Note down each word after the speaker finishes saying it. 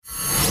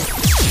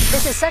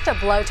This is such a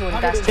blow to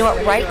investors. You know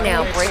what, right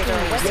now, breaking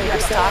news,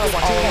 there's stocks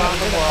all around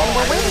the world, and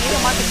we're waiting for the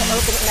market to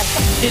open.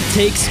 It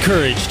takes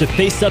courage to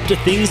face up to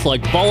things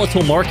like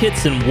volatile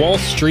markets and Wall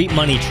Street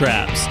money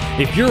traps.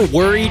 If you're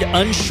worried,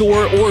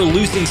 unsure, or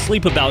losing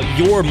sleep about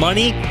your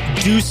money,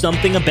 do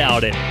something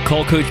about it.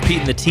 Call Coach Pete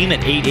and the team at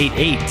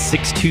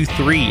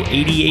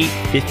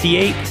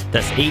 888-623-8858.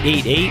 That's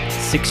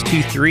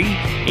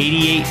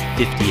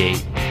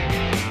 888-623-8858.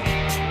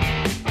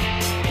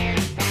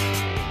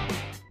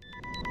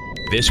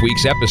 This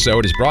week's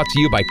episode is brought to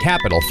you by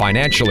Capital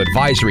Financial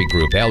Advisory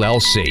Group,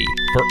 LLC,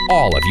 for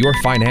all of your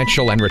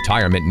financial and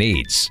retirement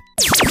needs.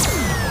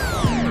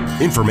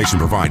 Information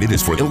provided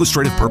is for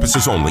illustrative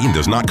purposes only and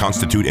does not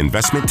constitute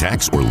investment,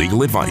 tax, or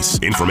legal advice.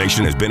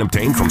 Information has been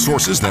obtained from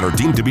sources that are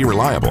deemed to be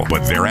reliable,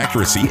 but their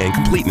accuracy and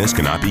completeness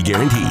cannot be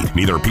guaranteed.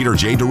 Neither Peter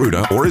J.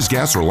 D'Arruda or his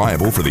guests are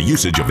liable for the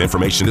usage of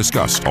information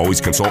discussed. Always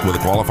consult with a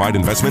qualified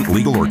investment,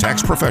 legal, or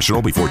tax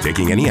professional before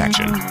taking any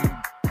action.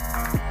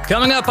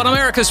 Coming up on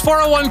America's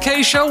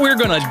 401k show, we're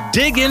going to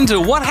dig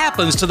into what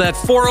happens to that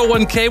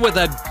 401k with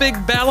that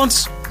big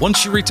balance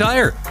once you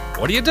retire.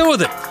 What do you do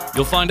with it?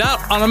 You'll find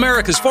out on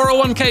America's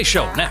 401k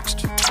show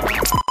next.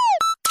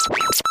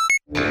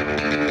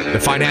 The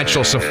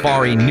Financial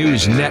Safari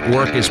News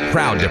Network is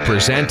proud to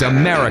present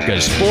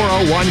America's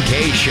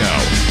 401k show.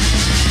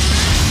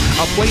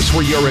 A place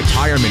where your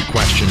retirement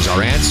questions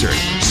are answered,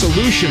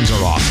 solutions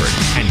are offered,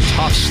 and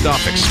tough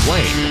stuff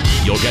explained.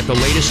 You'll get the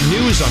latest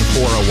news on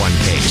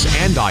 401ks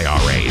and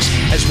IRAs,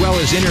 as well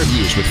as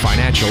interviews with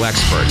financial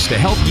experts to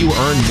help you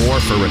earn more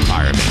for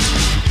retirement.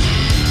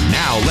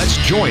 Now let's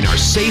join our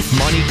Safe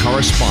Money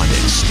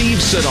correspondent,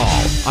 Steve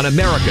Siddall, on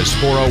America's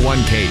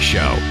 401k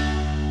show.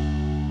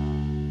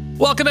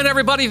 Welcome in,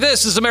 everybody.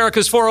 This is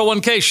America's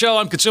 401k show.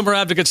 I'm consumer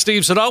advocate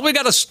Steve Siddall. We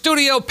got a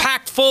studio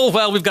packed full.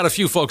 Well, we've got a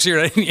few folks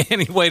here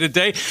anyway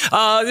today.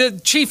 The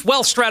Chief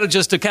Wealth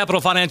Strategist at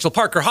Capital Financial,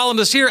 Parker Holland,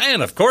 is here.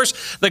 And, of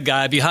course, the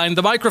guy behind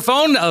the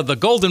microphone, the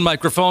golden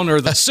microphone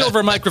or the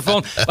silver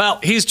microphone. Well,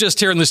 he's just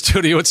here in the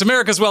studio. It's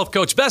America's Wealth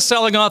Coach,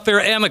 best-selling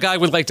author, and the guy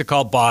we'd like to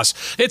call boss.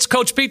 It's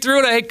Coach Pete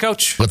D'Arruda. Hey,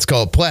 Coach. Let's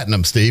call it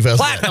platinum, Steve.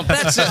 Platinum.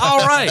 That's it.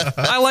 All right.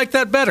 I like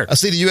that better. I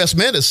see the U.S.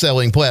 Mint is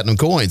selling platinum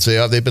coins.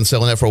 They've been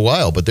selling that for a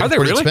while, but they're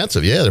pretty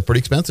expensive. Yeah, they're pretty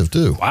expensive,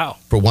 too. Wow.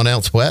 For 1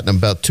 ounce platinum,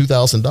 about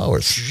 $2,000.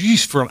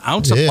 Jeez, for an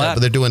ounce of platinum. Yeah, but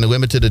they're doing a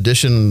limited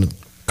edition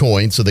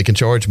coin, so they can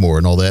charge more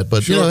and all that.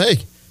 But, Sure. hey,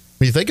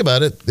 when you think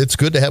about it, it's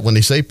good to have, when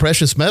they say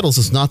precious metals,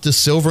 it's not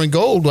just silver and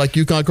gold like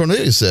Yukon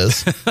Cornelius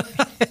says.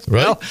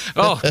 Right? Well,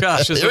 oh,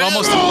 gosh. Is it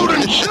almost gold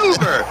and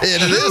silver.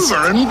 It is.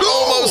 Silver and gold.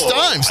 Almost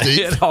time, Steve.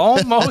 It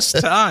almost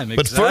time.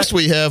 But first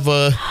we have...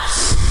 we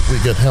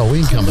got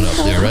Halloween coming up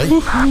there, right?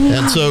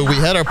 And so we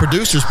had our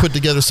producers put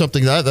together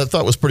something that I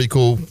thought was pretty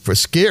cool,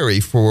 scary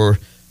for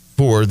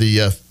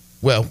the,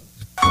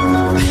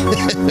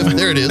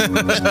 there it is.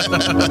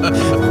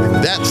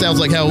 That sounds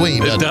like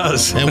Halloween, doesn't it? It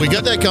does. And we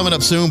got that coming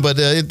up soon, but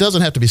it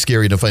doesn't have to be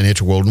scary in the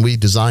financial world. And we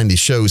design these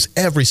shows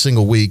every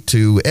single week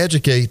to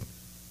educate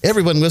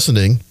everyone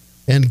listening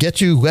and get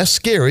you less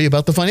scary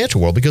about the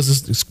financial world.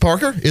 Because,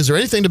 Parker, is there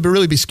anything to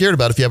really be scared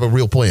about if you have a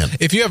real plan?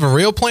 If you have a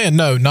real plan,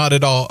 no, not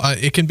at all.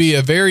 It can be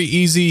a very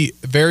easy,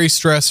 very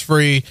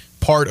stress-free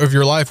part of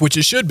your life, which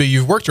it should be.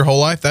 You've worked your whole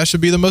life. That should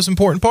be the most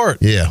important part.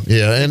 Yeah.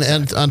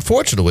 And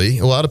unfortunately,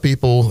 a lot of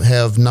people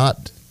have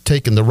not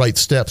taken the right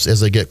steps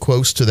as they get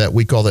close to that.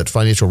 We call that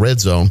financial red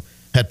zone.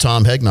 Had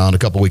Tom Hegna on a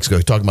couple of weeks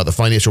ago talking about the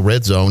financial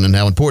red zone and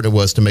how important it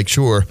was to make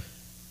sure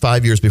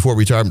 5 years before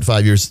retirement,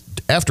 5 years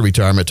after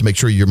retirement, to make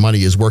sure your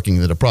money is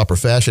working in a proper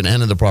fashion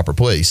and in the proper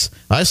place.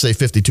 I say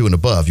 52 and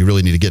above. You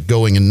really need to get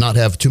going and not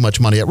have too much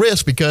money at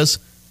risk, because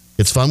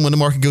it's fun when the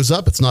market goes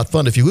up. It's not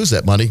fun if you lose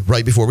that money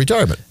right before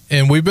retirement.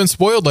 And we've been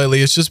spoiled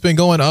lately. It's just been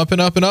going up and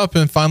up and up,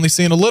 and finally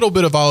seeing a little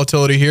bit of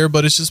volatility here,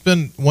 but it's just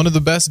been one of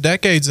the best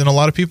decades, and a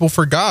lot of people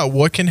forgot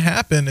what can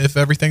happen if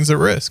everything's at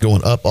risk.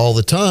 Going up all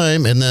the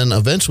time, and then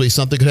eventually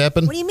something could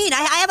happen. What do you mean?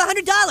 I have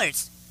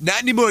 $100.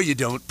 Not anymore, you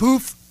don't.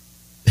 Poof.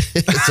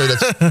 So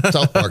that's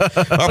South Park.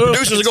 Our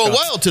producers are going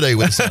wild today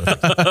with the sound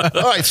effects.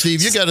 All right,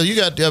 Steve,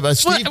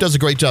 Steve does a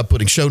great job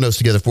putting show notes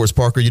together for us,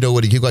 Parker. You know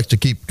what? He likes to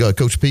keep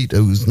Coach Pete,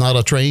 who's not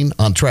a train,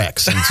 on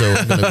tracks. And so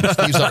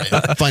Steve's our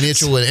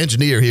financial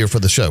engineer here for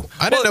the show.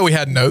 I didn't know we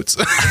had notes.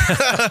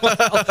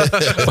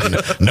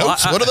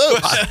 Notes? What are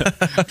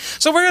those?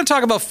 So we're going to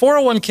talk about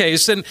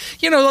 401ks. And,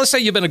 let's say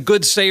you've been a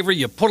good saver.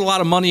 You put a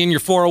lot of money in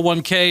your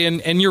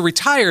 401k and you're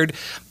retired.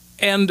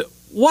 And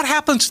what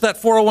happens to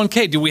that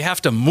 401k? Do we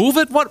have to move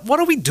it? What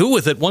do we do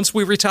with it once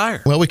we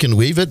retire? Well, we can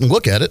leave it and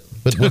look at it,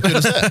 but what good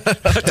is that?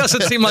 That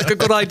doesn't seem like a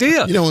good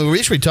idea. When we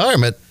reach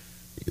retirement,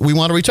 we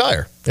want to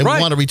retire. And we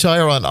want to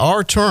retire on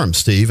our terms,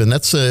 Steve. And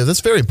that's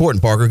very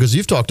important, Parker, because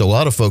you've talked to a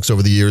lot of folks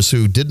over the years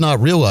who did not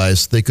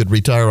realize they could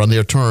retire on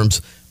their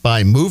terms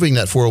by moving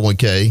that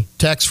 401k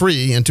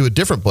tax-free into a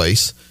different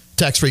place.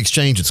 Tax-free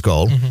exchange, it's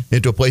called,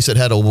 into a place that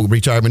had a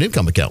retirement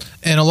income account.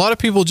 And a lot of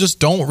people just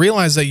don't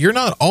realize that you're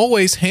not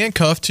always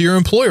handcuffed to your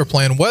employer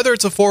plan. Whether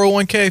it's a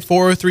 401k,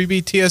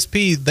 403b,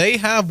 TSP, they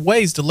have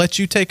ways to let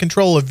you take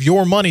control of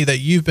your money that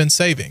you've been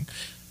saving.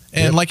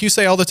 And like you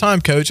say all the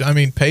time, Coach, I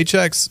mean,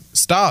 paychecks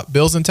stop,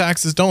 bills and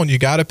taxes don't. You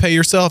got to pay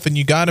yourself, and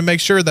you got to make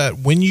sure that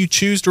when you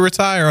choose to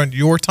retire on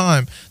your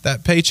time,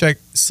 that paycheck,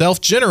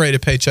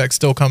 self-generated paycheck,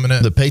 still coming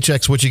in. The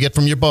paycheck's what you get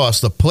from your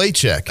boss. The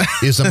paycheck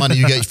is the money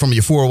you get from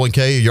your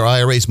 401k or your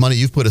IRA's money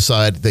you've put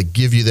aside that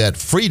give you that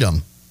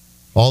freedom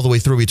all the way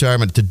through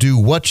retirement to do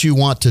what you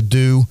want to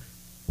do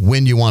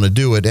when you want to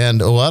do it.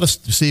 And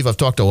Steve, I've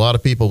talked to a lot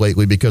of people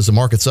lately because the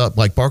market's up,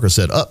 like Parker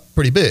said, up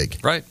pretty big.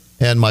 Right.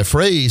 And my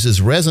phrase is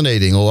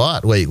resonating a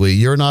lot lately.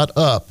 You're not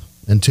up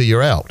until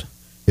you're out.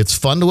 It's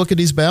fun to look at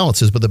these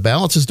balances, but the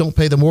balances don't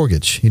pay the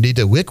mortgage. You need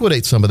to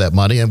liquidate some of that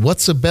money. And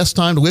what's the best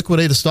time to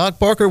liquidate a stock,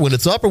 Parker? When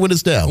it's up or when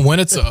it's down? When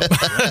it's up.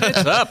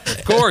 It's up,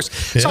 of course.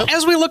 So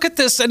as we look at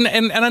this, and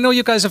I know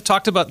you guys have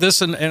talked about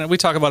this, and we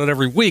talk about it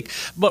every week,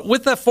 but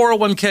with that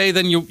 401k,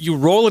 then you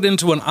roll it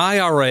into an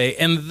IRA,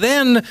 and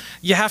then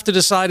you have to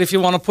decide if you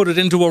want to put it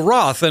into a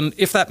Roth, and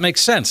if that makes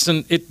sense.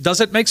 And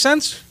does it make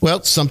sense?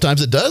 Well,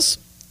 sometimes it does.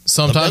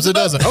 Sometimes it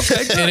doesn't.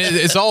 Okay. And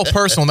it's all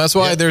personal. That's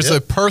why there's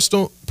a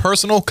personal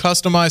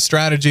customized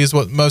strategy is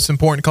what most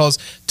important, because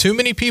too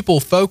many people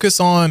focus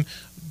on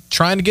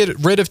trying to get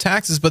rid of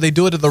taxes, but they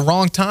do it at the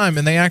wrong time,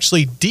 and they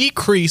actually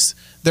decrease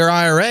their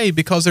IRA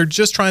because they're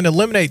just trying to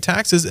eliminate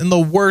taxes in the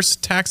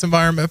worst tax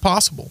environment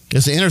possible.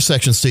 It's the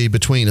intersection, Steve,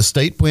 between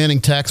estate planning,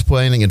 tax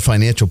planning, and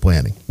financial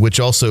planning, which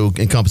also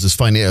encompasses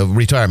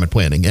retirement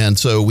planning. And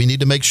so we need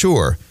to make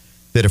sure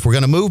that if we're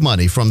going to move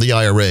money from the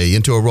IRA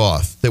into a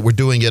Roth, that we're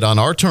doing it on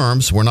our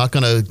terms. We're not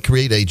going to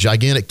create a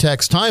gigantic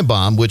tax time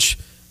bomb, which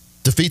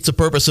defeats the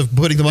purpose of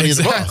putting the money in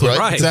the Roth,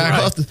 right?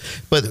 Exactly.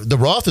 But the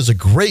Roth is a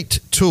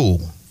great tool.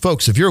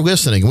 Folks, if you're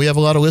listening, we have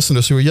a lot of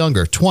listeners who are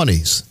younger,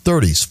 20s,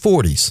 30s,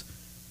 40s.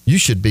 You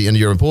should be, and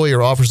your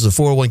employer offers a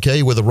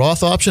 401k with a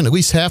Roth option. At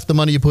least half the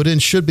money you put in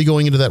should be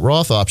going into that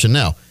Roth option.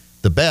 Now,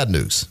 the bad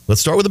news.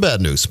 Let's start with the bad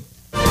news.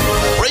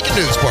 Breaking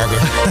news, Parker.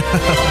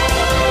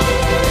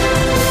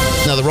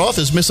 Now, the Roth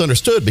is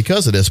misunderstood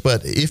because of this,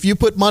 but if you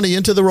put money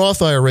into the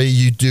Roth IRA,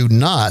 you do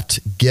not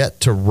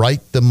get to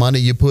write the money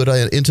you put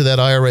into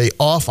that IRA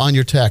off on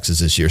your taxes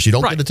this year. So you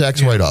don't get a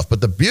tax write-off. But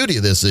the beauty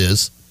of this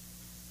is,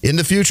 in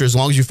the future, as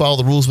long as you follow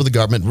the rules with the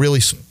government,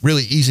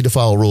 really easy to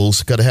follow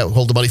rules. Got to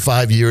hold the money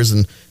 5 years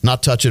and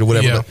not touch it or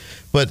whatever. Yeah.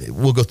 But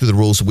we'll go through the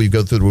rules. We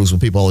go through the rules with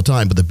people all the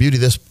time. But the beauty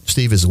of this,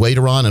 Steve, is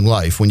later on in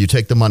life, when you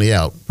take the money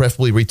out,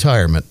 preferably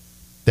retirement,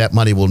 that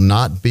money will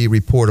not be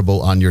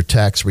reportable on your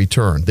tax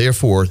return.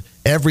 Therefore,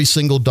 every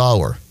single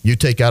dollar you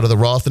take out of the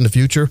Roth in the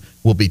future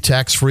will be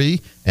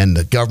tax-free, and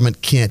the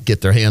government can't get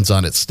their hands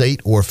on it,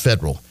 state or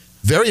federal.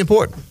 Very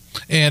important.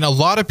 And a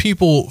lot of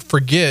people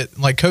forget,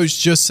 like Coach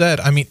just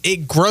said, I mean,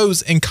 it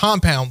grows and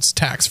compounds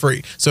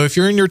tax-free. So if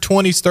you're in your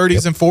 20s,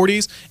 30s, and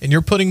 40s, and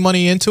you're putting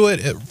money into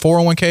it,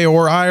 401k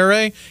or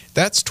IRA,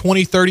 that's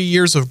 20, 30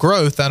 years of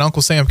growth that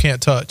Uncle Sam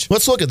can't touch.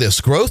 Let's look at this.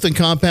 Growth and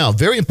compound.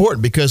 Very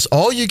important, because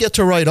all you get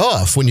to write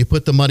off when you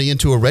put the money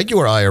into a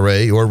regular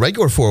IRA or a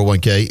regular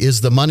 401k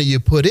is the money you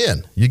put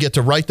in. You get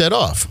to write that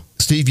off.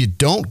 Steve, you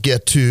don't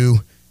get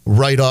to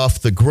write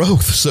off the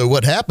growth. So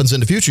what happens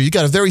in the future, you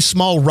got a very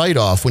small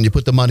write-off when you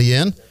put the money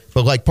in.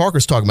 But like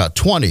Parker's talking about,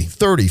 20,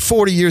 30,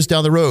 40 years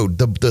down the road,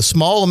 the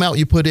small amount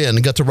you put in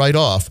and got to write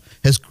off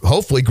has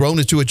hopefully grown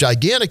into a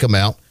gigantic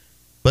amount.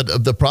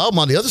 But the problem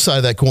on the other side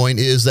of that coin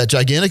is that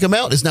gigantic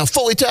amount is now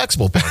fully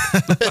taxable.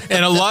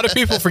 And a lot of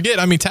people forget.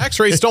 I mean, tax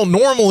rates don't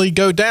normally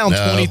go down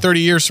 20, 30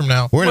 years from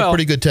now. We're in a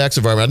pretty good tax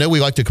environment. I know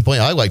we like to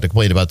complain. I like to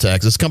complain about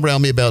taxes. Come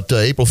around me about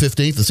April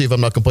 15th and see if I'm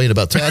not complaining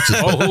about taxes.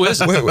 Who is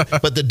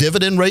it? But the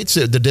dividend rates,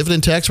 the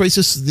dividend tax rates,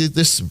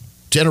 this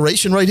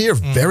generation right here,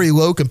 very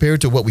low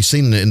compared to what we've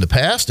seen in the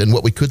past and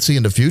what we could see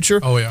in the future.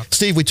 Oh, yeah.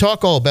 Steve, we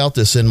talk all about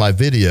this in my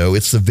video.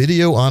 It's the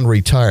video on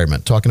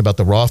retirement, talking about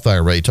the Roth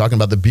IRA, talking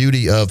about the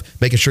beauty of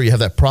making sure you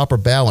have that proper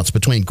balance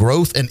between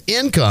growth and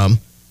income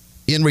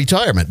in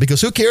retirement, because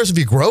who cares if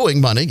you're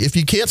growing money if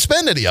you can't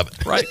spend any of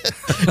it? Right.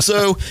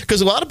 So,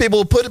 because a lot of people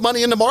will put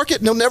money in the market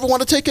and they'll never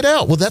want to take it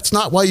out. Well, that's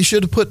not why you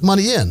should have put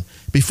money in.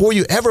 Before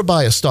you ever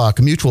buy a stock,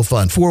 a mutual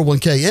fund,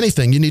 401k,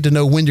 anything, you need to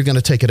know when you're going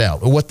to take it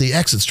out or what the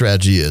exit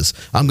strategy is.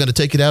 I'm going to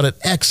take it out at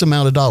X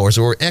amount of dollars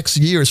or X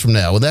years from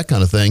now and that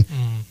kind of thing.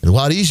 It's a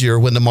lot easier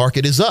when the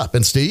market is up.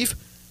 And Steve,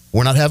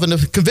 we're not having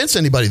to convince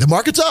anybody. The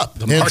market's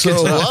up. A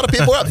lot of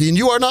people are up. And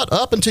you are not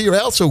up until you're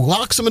out. So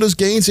lock some of those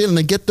gains in and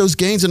then get those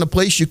gains in a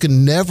place you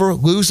can never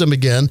lose them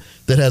again,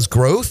 that has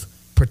growth,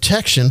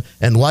 protection,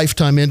 and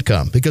lifetime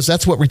income. Because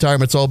that's what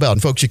retirement's all about.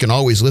 And folks, you can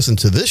always listen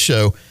to this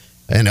show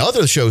and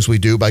other shows we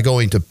do by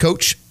going to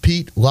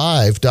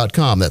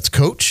CoachPeteLive.com. That's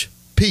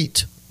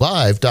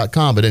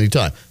CoachPeteLive.com at any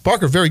time.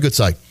 Parker, very good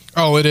site.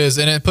 Oh, it is.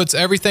 And it puts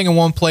everything in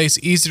one place,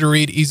 easy to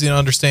read, easy to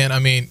understand. I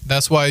mean,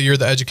 that's why you're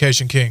the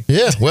education king.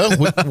 Yeah, well,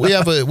 we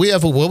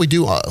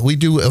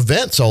do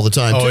events all the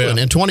time too. And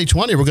in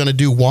 2020, we're going to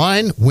do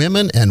wine,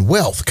 women, and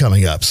wealth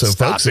coming up. So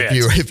folks,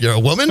 if you're a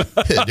woman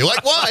and you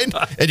like wine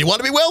and you want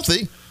to be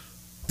wealthy,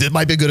 it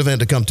might be a good event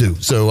to come to.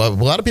 So a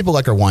lot of people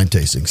like our wine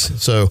tastings.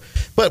 So,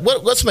 but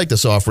let's make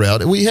this offer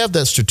out. We have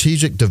that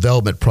strategic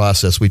development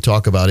process we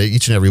talk about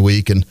each and every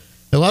week, and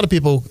A lot of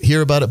people hear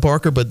about it,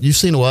 Parker, but you've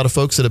seen a lot of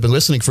folks that have been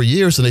listening for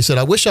years, and they said,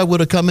 I wish I would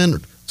have come in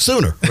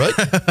sooner, right?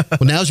 Well,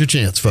 now's your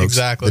chance, folks.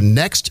 Exactly. The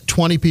next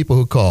 20 people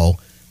who call,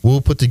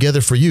 we'll put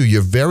together for you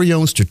your very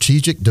own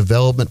strategic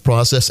development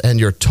process and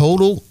your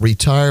total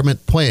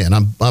retirement plan.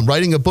 I'm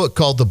writing a book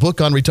called The Book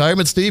on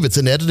Retirement, Steve. It's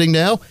in editing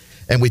now,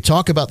 and we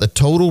talk about the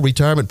total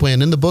retirement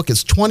plan in the book.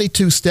 It's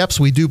 22 steps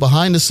we do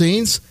behind the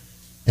scenes,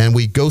 and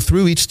we go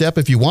through each step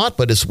if you want,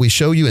 but we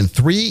show you in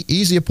 3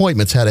 easy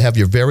appointments how to have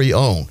your very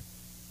own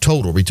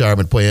total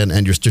retirement plan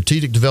and your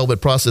strategic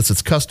development process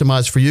that's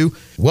customized for you.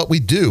 What we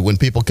do when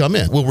people come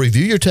in, we'll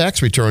review your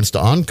tax returns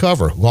to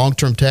uncover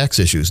long-term tax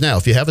issues. Now,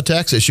 if you have a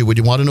tax issue, would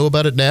you want to know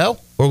about it now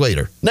or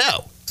later?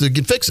 Now, so you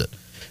can fix it.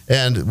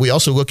 And we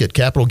also look at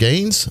capital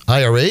gains,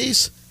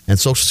 IRAs, and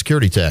Social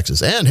Security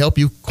taxes, and help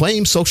you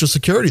claim Social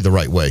Security the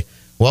right way.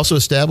 We'll also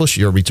establish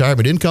your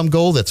retirement income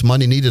goal. That's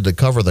money needed to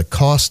cover the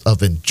cost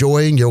of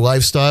enjoying your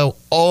lifestyle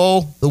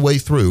all the way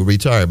through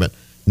retirement.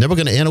 And then we're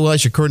going to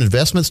analyze your current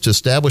investments to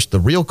establish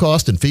the real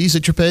cost and fees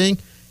that you're paying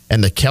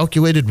and the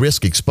calculated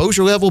risk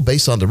exposure level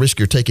based on the risk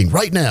you're taking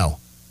right now.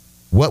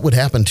 What would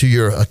happen to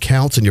your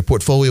accounts and your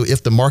portfolio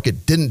if the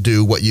market didn't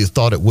do what you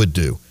thought it would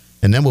do?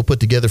 And then we'll put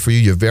together for you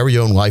your very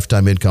own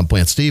lifetime income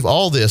plan. Steve,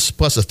 all this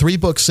plus a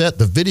 3-book set,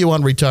 the video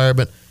on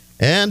retirement,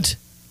 and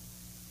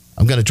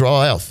I'm going to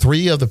draw out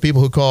 3 of the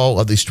people who call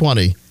of these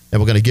 20, and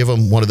we're going to give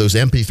them one of those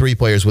MP3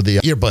 players with the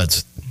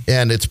earbuds.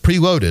 And it's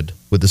preloaded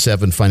with the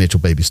 7 financial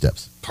baby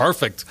steps.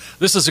 Perfect.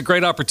 This is a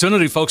great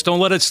opportunity, folks. Don't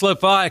let it slip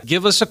by.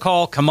 Give us a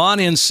call. Come on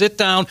in, sit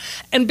down,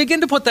 and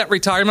begin to put that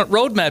retirement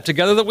roadmap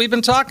together that we've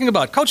been talking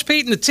about. Coach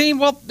Pete and the team,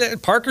 well,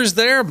 Parker's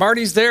there,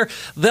 Marty's there.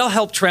 They'll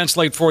help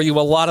translate for you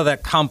a lot of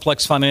that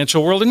complex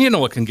financial world, and you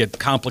know it can get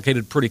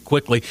complicated pretty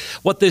quickly.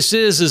 What this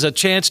is a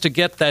chance to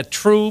get that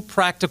true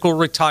practical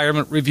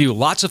retirement review.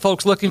 Lots of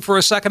folks looking for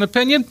a second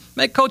opinion.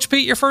 Make Coach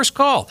Pete your first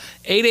call.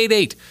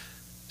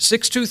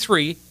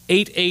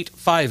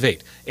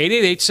 888-623-8858.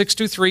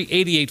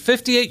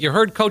 888-623-8858. You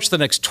heard Coach, the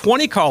next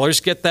 20 callers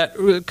get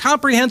that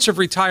comprehensive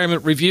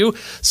retirement review.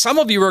 Some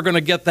of you are going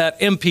to get that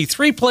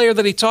MP3 player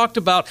that he talked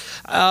about,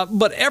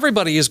 but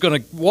everybody is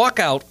going to walk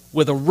out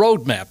with a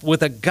roadmap,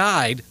 with a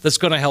guide that's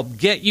going to help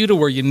get you to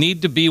where you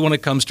need to be when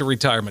it comes to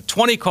retirement.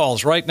 20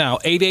 calls right now,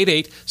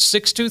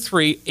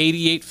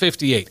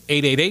 888-623-8858,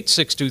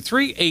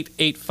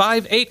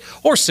 888-623-8858,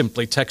 or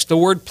simply text the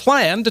word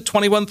PLAN to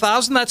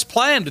 21,000. That's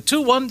PLAN to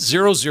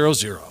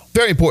 21000.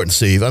 Very important,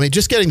 Steve. I mean,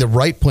 just getting the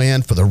right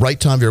plan for the right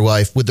time of your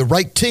life with the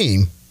right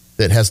team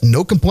that has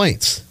no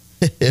complaints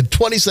in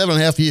 27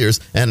 and a half years,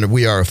 and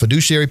we are a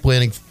fiduciary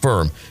planning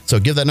firm. So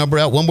give that number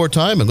out one more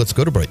time, and let's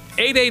go to break.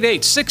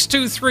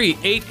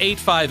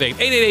 888-623-8858,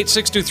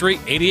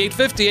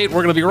 888-623-8858. We're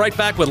going to be right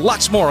back with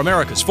lots more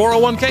America's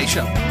 401k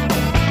Show.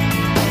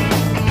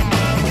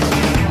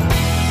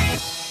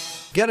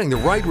 Getting the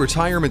right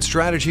retirement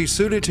strategy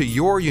suited to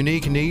your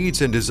unique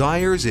needs and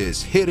desires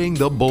is hitting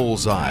the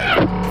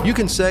bullseye. You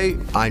can say,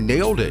 I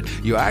nailed it.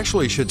 You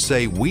actually should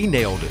say, we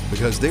nailed it,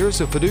 because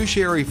there's a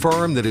fiduciary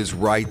firm that is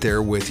right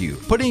there with you,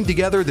 putting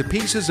together the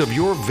pieces of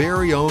your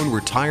very own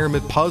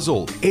retirement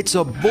puzzle. It's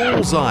a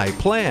bullseye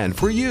plan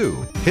for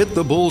you. Hit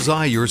the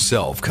bullseye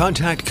yourself.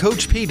 Contact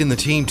Coach Pete and the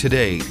team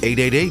today,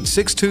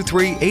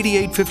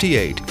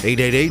 888-623-8858,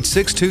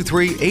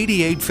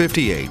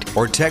 888-623-8858,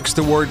 or text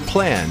the word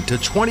PLAN to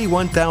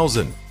 21,000. Hey,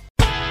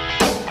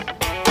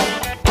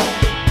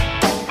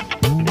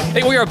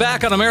 we are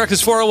back on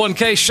America's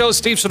 401k Show.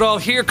 Steve Siddall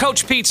here.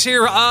 Coach Pete's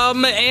here.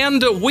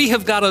 And we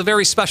have got a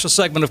very special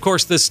segment, of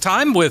course, this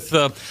time with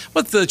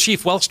the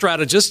Chief Wealth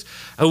Strategist,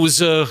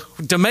 whose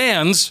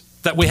demands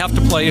that we have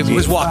to play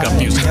his walk-up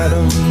music. Had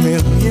 $1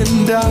 million,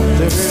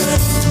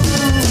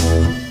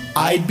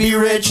 I'd be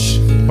rich.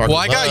 Well,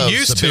 I got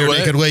used to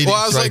it. Well,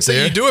 I was like, so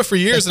you do it for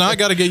years, and I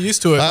got to get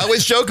used to it. I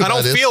always joke about it.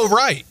 I don't feel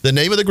right. The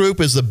name of the group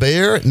is the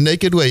Bare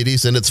Naked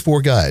Ladies, and it's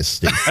 4 guys.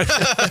 You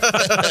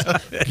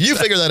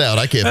figure that out.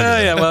 I can't figure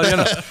that out. Well, you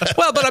know.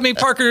 Well, but I mean,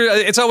 Parker,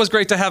 it's always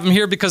great to have him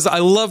here because I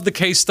love the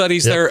case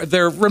studies. Yep.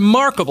 They're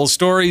remarkable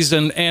stories,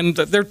 and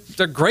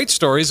they're great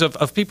stories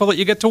of people that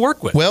you get to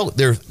work with. Well,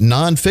 they're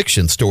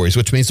nonfiction stories,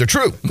 which means they're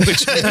true.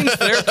 Which means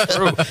they're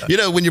true. You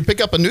know, when you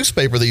pick up a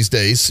newspaper these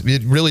days, you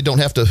really don't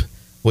have to.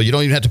 Well, you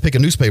don't even have to pick a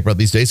newspaper up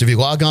these days. If you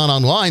log on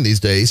online these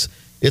days,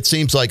 it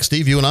seems like,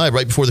 Steve, you and I,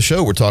 right before the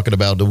show, we're talking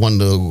about the one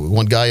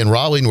guy in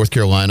Raleigh, North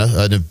Carolina,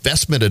 an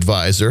investment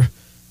advisor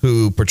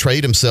who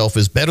portrayed himself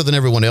as better than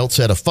everyone else,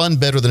 had a fund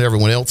better than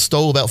everyone else,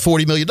 stole about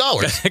 $40 million.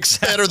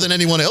 Exactly. Better than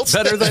anyone else.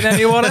 Better than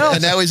anyone else.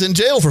 And now he's in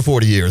jail for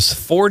 40 years.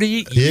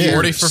 40 years.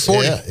 40 for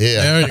 40.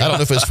 Yeah. I don't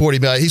know if it's 40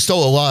 million. He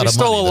stole a lot of money. He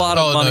stole a lot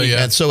of money. No,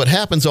 yeah. And so it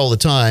happens all the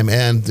time.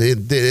 And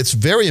it's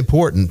very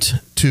important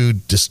to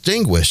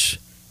distinguish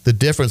the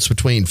difference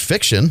between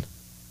fiction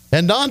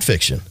and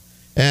nonfiction.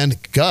 And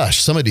gosh,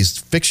 some of these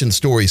fiction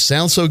stories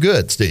sound so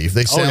good, Steve.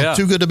 They sound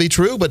too good to be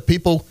true, but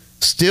people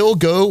still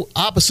go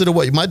opposite of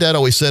what my dad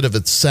always said. If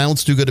it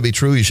sounds too good to be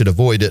true, you should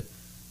avoid it.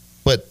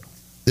 But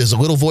there's a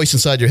little voice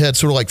inside your head,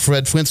 sort of like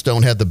Fred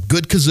Flintstone had the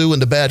good kazoo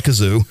and the bad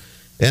kazoo.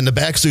 And the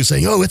bad kazoo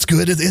saying, oh, it's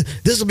good.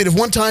 This will be the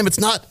one time it's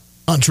not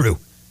Untrue.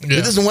 Yeah.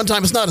 It isn't one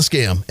time. It's not a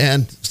scam.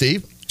 And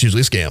Steve, it's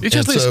usually a scam. It's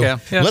usually a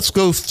scam. Yeah. Let's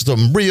go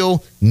some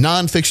real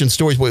nonfiction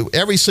stories.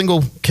 Every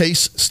single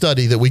case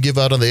study that we give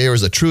out on the air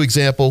is a true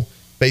example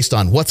based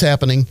on what's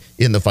happening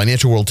in the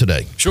financial world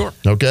today. Sure.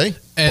 Okay?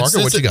 And Parker,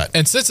 what you got?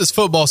 And since it's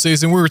football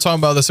season, we were talking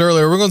about this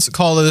earlier, we're going to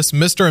call this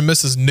Mr. and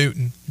Mrs.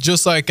 Newton,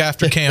 just like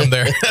after Cam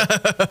there.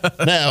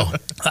 Now,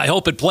 I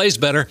hope it plays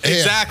better.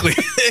 Exactly.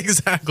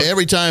 Exactly.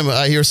 every time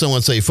I hear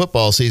someone say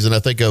football season, I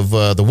think of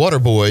The Water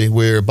Boy,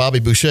 where Bobby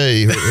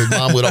Boucher, her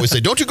mom would always say,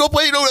 don't you go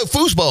play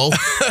foosball.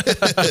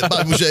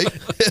 Bobby Boucher.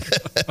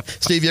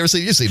 Steve, you've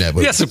seen that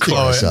movie? Yes, of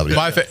course.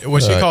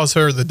 When she calls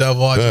her the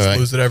devil, I just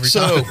lose it every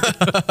time.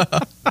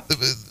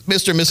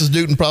 Mr. and Mrs.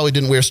 Newton probably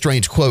didn't wear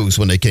strange clothes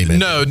when they came in.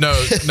 No.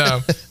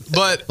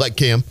 But like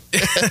Cam.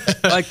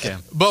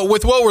 But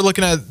with what we're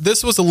looking at,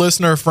 this was a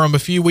listener from a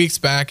few weeks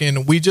back,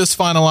 and we just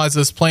finalized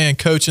this plan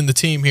coaching the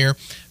team here.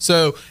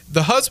 So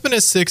the husband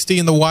is 60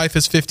 and the wife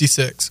is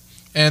 56,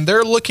 and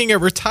they're looking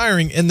at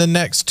retiring in the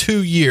next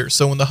 2 years.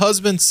 So when the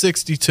husband's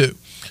 62,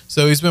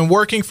 so he's been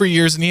working for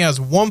years, and he has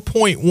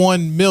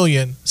 $1.1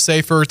 million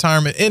saved for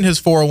retirement in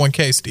his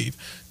 401k, Steve.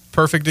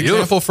 Perfect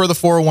example for the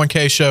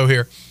 401k show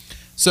here.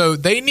 So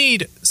they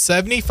need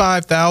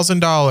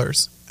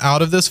 $75,000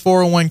 out of this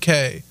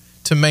 401k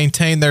to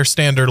maintain their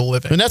standard of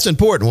living. And that's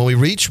important. When we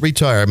reach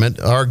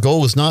retirement, our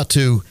goal is not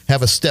to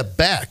have a step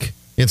back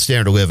in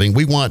standard of living.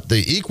 We want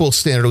the equal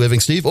standard of living,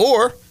 Steve,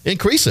 or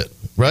increase it,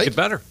 right? Make it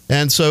better.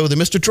 And so the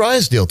Mr.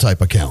 Drysdale type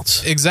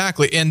accounts.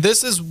 Exactly. And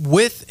this is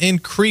with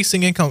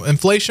increasing income.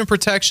 Inflation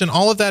protection,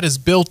 all of that is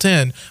built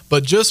in.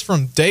 But just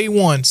from day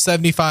one,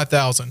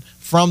 $75,000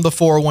 from the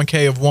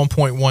 401k of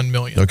 $1.1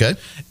 million. Okay.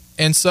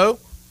 And so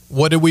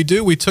what did we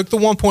do? We took the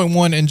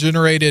 1.1 and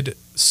generated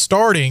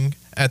starting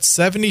at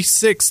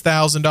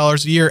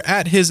 $76,000 a year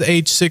at his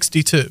age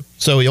 62.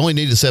 So he only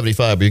needed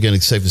 75, but you're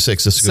getting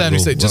 76.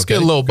 76. Just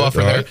get a little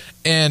buffer there. Right.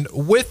 And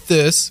with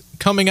this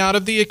coming out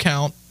of the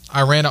account,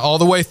 I ran it all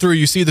the way through.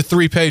 You see the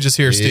 3 pages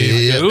here,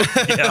 Steve.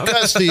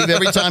 Because Steve,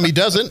 every time he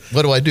doesn't,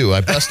 what do?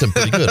 I bust him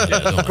pretty good.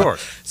 Of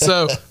course.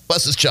 So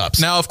bust his chops.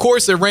 Now, of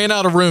course, it ran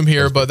out of room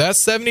here, but that's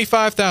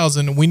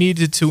 $75,000. We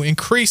needed to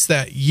increase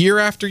that year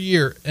after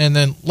year, and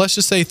then let's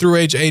just say through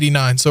age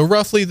 89. So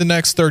roughly the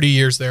next 30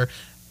 years there.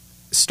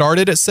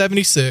 Started at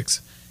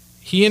 76.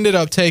 He ended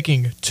up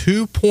taking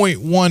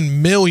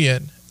 $2.1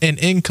 million in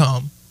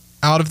income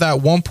out of that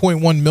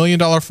 $1.1 million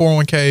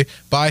 401k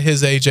by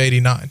his age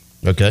 89.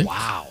 Okay.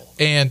 Wow.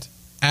 And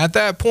at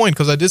that point,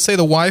 because I did say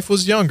the wife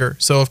was younger,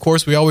 so of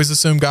course we always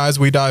assume guys,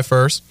 we die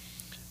first.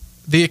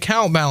 The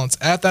account balance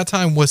at that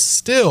time was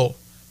still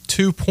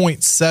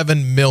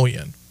 $2.7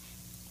 million.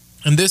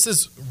 And this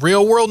is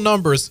real world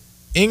numbers,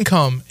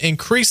 income,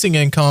 increasing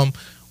income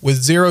with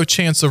zero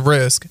chance of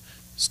risk.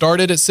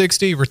 Started at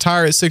 60,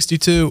 retire at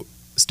 62,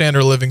 standard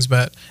of living's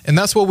met. And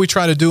that's what we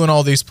try to do in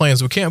all these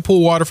plans. We can't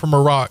pull water from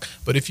a rock,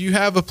 but if you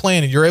have a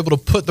plan and you're able to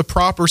put the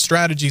proper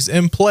strategies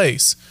in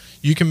place,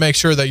 you can make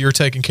sure that you're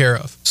taken care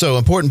of. So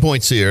important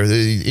points here.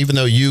 Even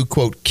though you,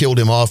 quote, killed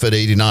him off at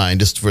 89,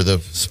 just for the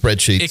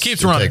spreadsheet it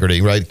keeps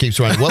integrity, running. Right? It keeps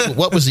running.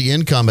 What was the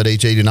income at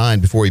age 89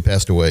 before he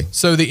passed away?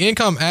 So the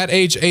income at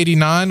age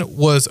 89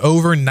 was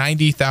over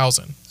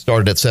 $90,000.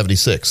 Started at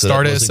 76.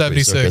 Started at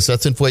 76. Okay, so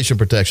that's inflation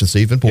protection,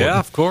 Steve. Important. Yeah,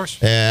 of course.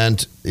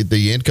 And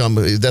the income,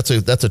 that's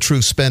a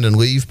true spend and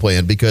leave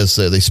plan because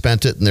they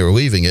spent it and they were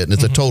leaving it, and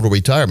it's a total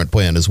retirement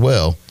plan as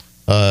well.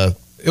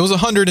 It was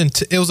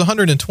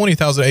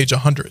 $120,000 at age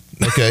 100.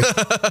 Okay.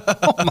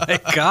 Oh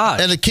my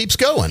God. And it keeps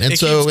going. And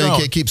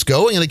it keeps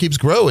going and it keeps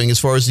growing as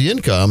far as the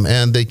income.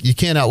 And you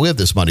can't outlive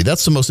this money.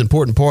 That's the most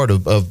important part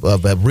of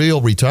a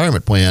real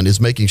retirement plan is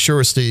making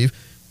sure, Steve,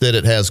 that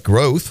it has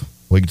growth,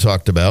 we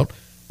talked about.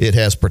 It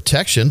has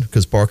protection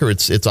because, Parker,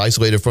 it's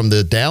isolated from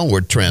the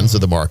downward trends of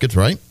the market,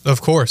 right?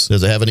 Of course.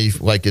 Does it have any,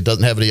 it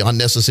doesn't have any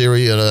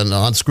unnecessary and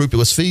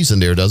unscrupulous fees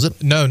in there, does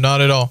it? No, not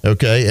at all.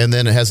 Okay, and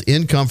then it has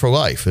income for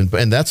life, and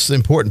that's the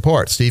important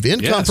part, Steve.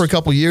 Income for a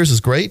couple of years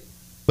is great,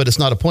 but it's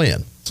not a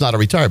plan. It's not a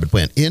retirement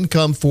plan.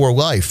 Income for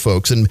life,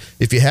 folks. And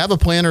if you have a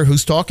planner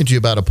who's talking to you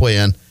about a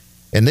plan,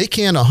 and they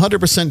can't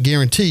 100%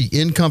 guarantee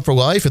income for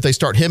life if they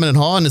start hemming and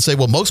hawing and say,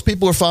 well, most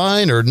people are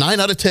fine, or 9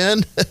 out of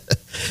 10.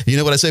 You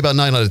know what I say about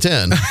 9 out of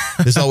 10?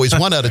 There's always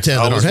 1 out of 10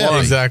 that aren't happy.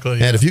 Exactly.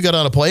 Yeah. And if you got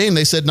on a plane,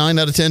 they said 9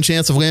 out of 10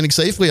 chance of landing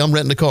safely, I'm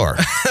renting a car.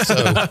 So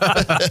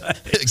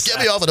get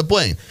me off of the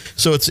plane.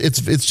 So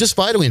it's just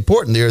vitally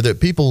important there that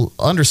people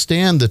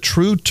understand the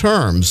true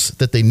terms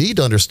that they need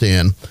to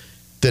understand,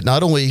 that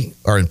not only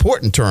are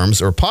important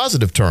terms or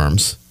positive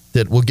terms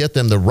that will get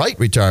them the right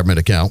retirement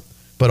account,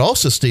 but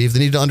also, Steve, they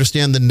need to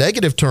understand the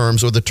negative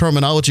terms or the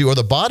terminology or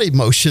the body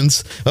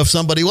motions of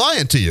somebody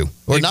lying to you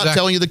or not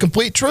telling you the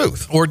complete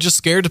truth. Or just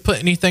scared to put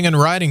anything in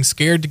writing,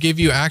 scared to give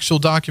you actual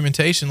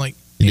documentation.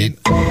 You need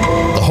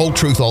the whole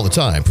truth all the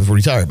time for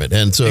retirement.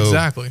 And so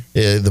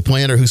the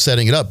planner who's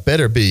setting it up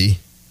better be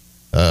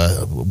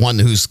one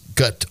who's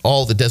got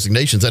all the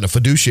designations and a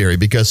fiduciary,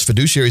 because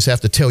fiduciaries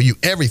have to tell you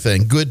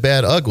everything, good,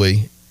 bad,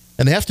 ugly.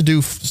 And they have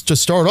to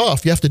start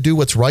off, you have to do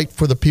what's right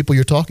for the people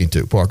you're talking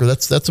to, Parker.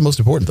 That's the most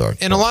important thing.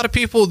 And a lot of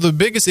people, the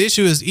biggest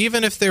issue is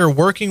even if they're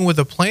working with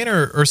a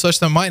planner or such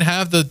that might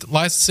have the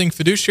licensing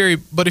fiduciary,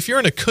 but if you're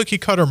in a cookie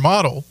cutter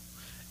model,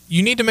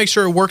 you need to make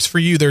sure it works for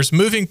you. There's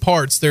moving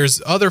parts.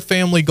 There's other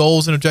family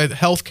goals and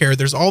objectives, healthcare.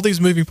 There's all these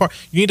moving parts.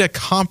 You need a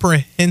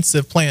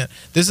comprehensive plan.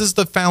 This is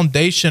the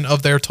foundation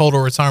of their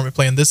total retirement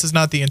plan. This is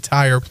not the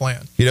entire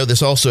plan.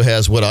 This also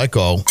has what I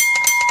call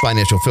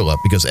financial fill-up,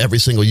 because every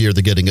single year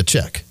they're getting a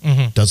check.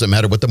 Doesn't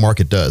matter what the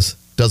market does.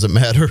 Doesn't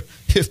matter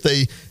if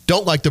they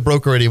don't like the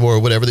broker anymore or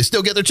whatever, they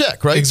still get their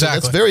check, right?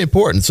 Exactly. So that's very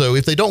important. So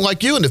if they don't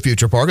like you in the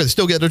future, Parker, they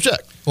still get their check.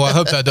 Well, I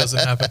hope that doesn't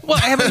happen. Well,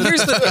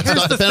 here's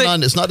the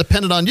thing. It's not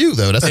dependent on you,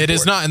 though. It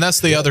is not, and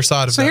that's the other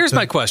side of it. So here's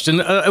my question.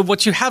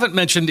 What you haven't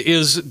mentioned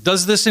is,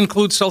 does this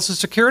include Social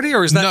Security,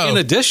 or is that in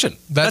addition?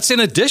 That's in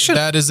addition.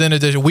 That is in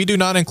addition. We do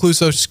not include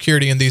Social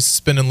Security in these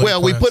spin and live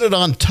plans. We put it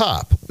on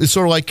top. It's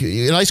sort of like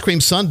an ice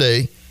cream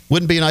sundae.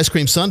 Wouldn't be an ice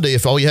cream sundae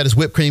if all you had is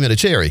whipped cream and a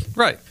cherry.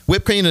 Right.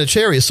 Whipped cream and a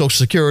cherry is Social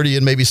Security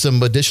and maybe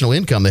some additional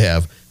income they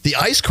have. The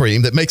ice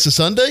cream that makes the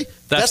sundae,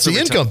 that's the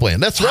income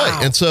plan. That's right.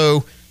 Wow. And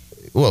so,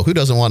 who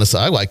doesn't want to?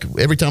 I like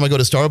every time I go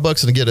to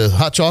Starbucks and get a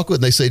hot chocolate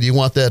and they say, "Do you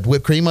want that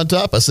whipped cream on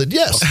top?" I said,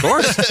 "Yes." Of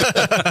course.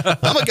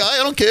 I'm a guy.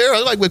 I don't care.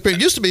 I like whipped cream.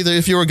 It used to be that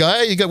if you were a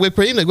guy, you got whipped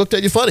cream, they looked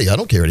at you funny. I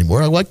don't care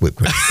anymore. I like whipped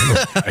cream.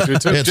 I do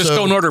too. Just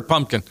don't order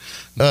pumpkin.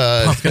 And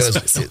I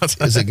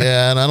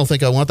don't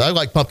think I want that. I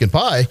like pumpkin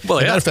pie. Well,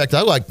 As a matter of fact,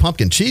 I like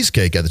pumpkin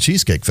cheesecake at the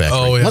Cheesecake Factory.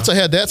 Oh, yeah. Once I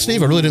had that,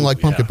 Steve, I really didn't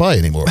like pumpkin pie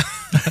anymore.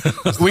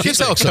 We can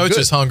tell Coach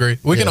is hungry.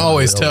 We can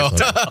always tell.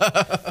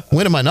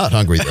 When am I not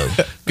hungry, though?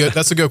 Good.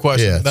 That's a good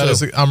question. Yeah,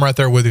 I'm right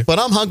there with you. But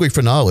I'm hungry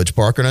for knowledge,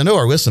 Parker, and I know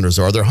our listeners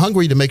are. They're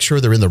hungry to make sure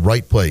they're in the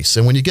right place.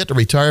 And when you get to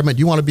retirement,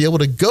 you want to be able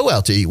to go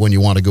out to eat when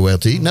you want to go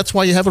out to eat. And that's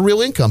why you have a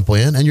real income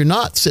plan, and you're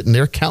not sitting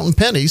there counting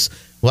pennies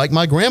like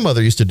my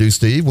grandmother used to do,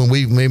 Steve,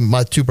 when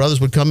my two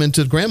brothers would come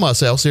into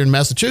grandma's house here in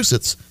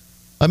Massachusetts.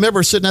 I remember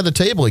her sitting at the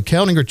table and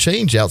counting her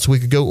change out so we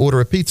could go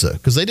order a pizza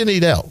because they didn't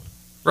eat out.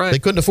 Right. They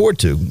couldn't afford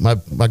to.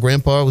 My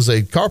grandpa was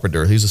a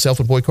carpenter. He was a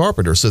self-employed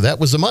carpenter, so that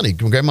was the money.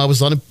 Grandma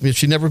was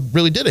she never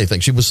really did anything.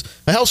 She was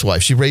a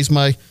housewife. She raised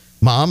my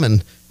mom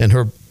and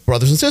her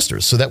brothers and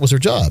sisters, so that was her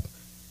job.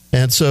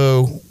 And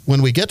so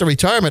when we get to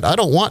retirement, I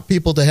don't want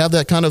people to have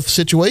that kind of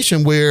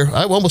situation where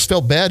I almost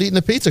felt bad eating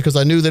the pizza because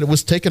I knew that it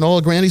was taking all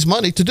of Granny's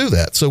money to do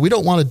that. So we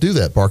don't want to do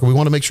that, Parker. We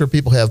want to make sure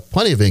people have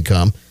plenty of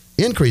income,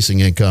 increasing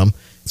income.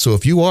 So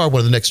if you are one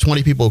of the next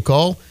 20 people who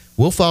call,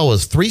 we'll follow a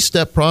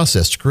 3-step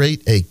process to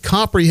create a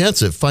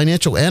comprehensive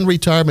financial and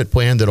retirement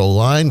plan that will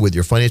align with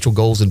your financial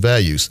goals and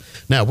values.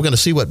 Now, we're going to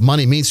see what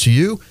money means to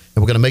you,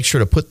 and we're going to make sure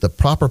to put the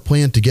proper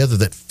plan together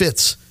that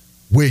fits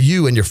where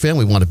you and your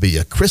family want to be.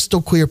 A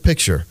crystal clear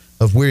picture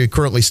of where you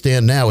currently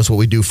stand now is what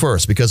we do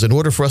first, because in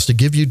order for us to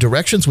give you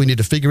directions, we need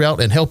to figure out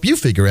and help you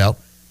figure out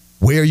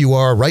where you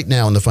are right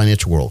now in the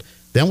financial world.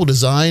 Then we'll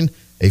design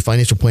a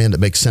financial plan that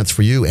makes sense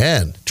for you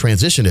and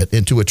transition it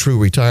into a true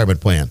retirement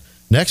plan.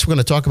 Next, we're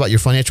going to talk about your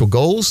financial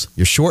goals,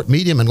 your short,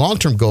 medium, and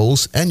long-term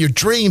goals, and your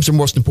dreams are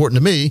most important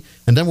to me.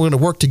 And then we're going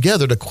to work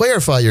together to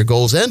clarify your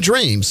goals and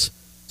dreams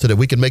so that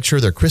we can make sure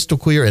they're crystal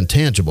clear and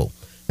tangible.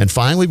 And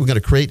finally, we're going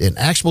to create an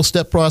actionable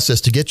step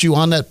process to get you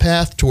on that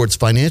path towards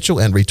financial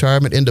and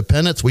retirement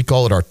independence. We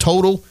call it our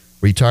total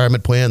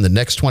retirement plan. The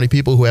next 20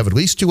 people who have at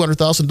least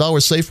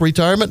 $200,000 saved for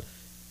retirement,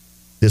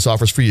 this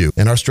offers for you.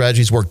 And our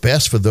strategies work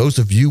best for those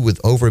of you with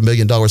over $1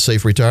 million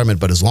saved for retirement.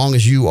 But as long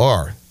as you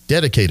are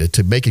dedicated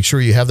to making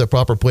sure you have the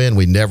proper plan,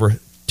 we never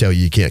tell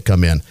you can't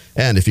come in.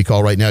 And if you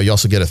call right now, you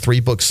also get a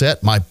 3-book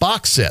set, my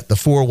box set, the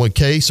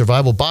 401k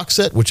survival box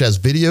set, which has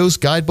videos,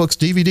 guidebooks,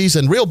 DVDs,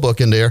 and real book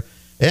in there.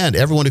 And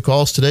everyone who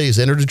calls today is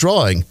entered a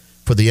drawing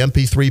for the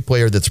MP3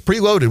 player that's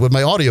preloaded with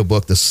my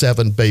audiobook, The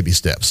 7 Baby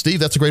Steps.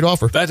 Steve, that's a great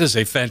offer. That is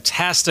a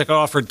fantastic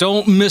offer.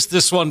 Don't miss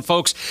this one,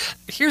 folks.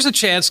 Here's a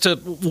chance to,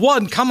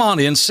 one, come on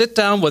in, sit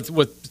down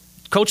with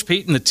Coach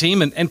Pete and the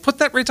team and put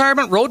that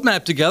retirement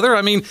roadmap together.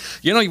 I mean,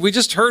 we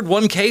just heard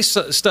one case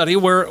study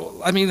where,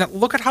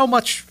 look at how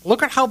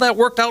that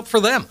worked out for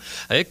them.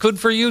 It could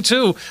for you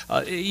too.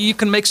 You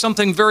can make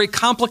something very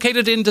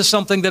complicated into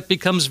something that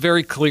becomes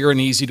very clear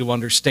and easy to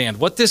understand.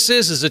 What this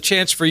is a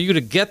chance for you to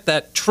get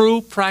that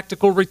true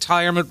practical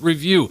retirement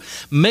review.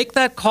 Make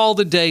that call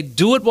today.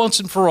 Do it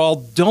once and for all.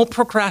 Don't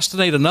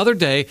procrastinate another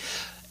day.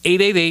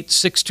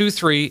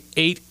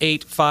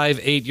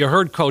 888-623-8858. You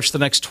heard, Coach. The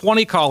next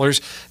 20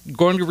 callers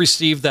going to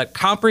receive that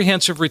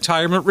comprehensive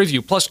retirement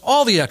review, plus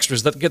all the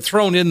extras that get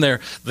thrown in there.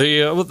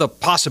 The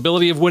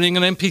possibility of winning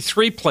an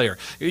MP3 player.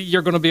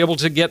 You're going to be able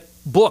to get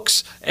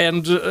books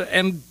and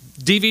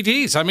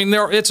DVDs. I mean,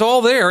 it's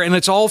all there, and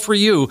it's all for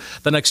you.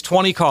 The next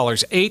 20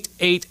 callers,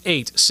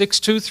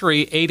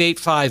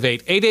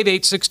 888-623-8858,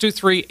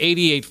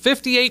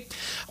 888-623-8858,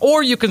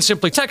 or you can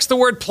simply text the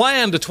word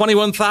PLAN to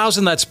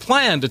 21,000. That's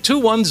PLAN to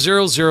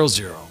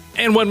 21000.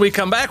 And when we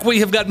come back, we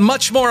have got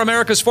much more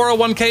America's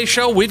 401k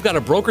show. We've got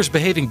a broker's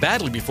behaving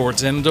badly before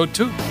its antidote,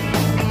 too.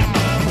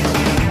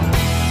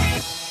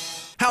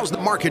 How's the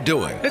market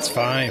doing? It's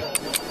fine.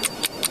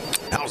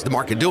 How's the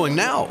market doing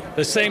now?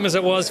 The same as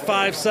it was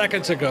 5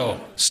 seconds ago.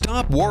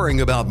 Stop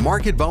worrying about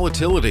market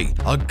volatility.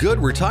 A good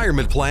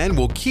retirement plan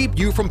will keep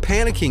you from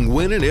panicking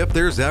when and if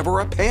there's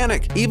ever a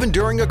panic, even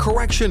during a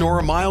correction or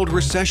a mild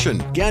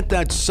recession. Get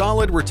that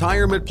solid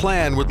retirement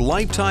plan with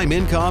lifetime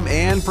income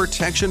and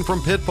protection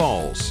from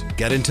pitfalls.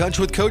 Get in touch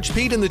with Coach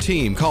Pete and the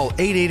team. Call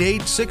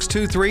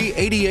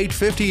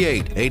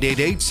 888-623-8858,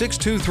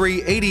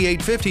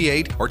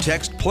 888-623-8858, or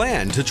text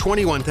PLAN to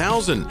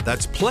 21,000.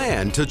 That's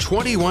PLAN to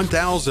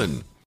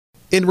 21,000.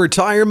 In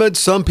retirement,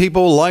 some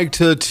people like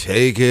to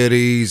take it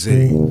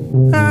easy.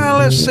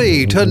 Let's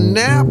see, to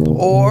nap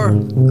or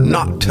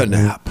not to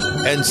nap.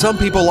 And some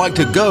people like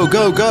to go,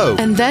 go, go.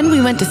 And then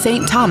we went to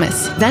St.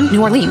 Thomas, then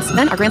New Orleans,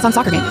 then our grandson's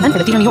soccer game, then for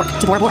the Theater New York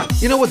to Bora Bora.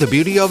 You know what the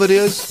beauty of it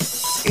is?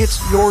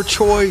 It's your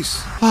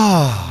choice.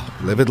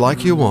 Live it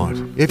like you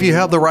want. If you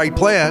have the right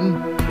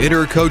plan,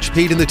 enter Coach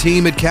Pete and the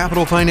team at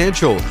Capital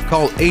Financial.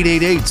 Call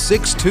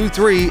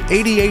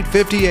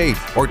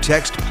 888-623-8858 or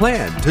text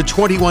PLAN to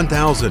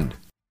 21,000.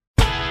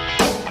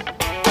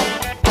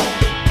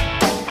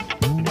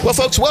 Well,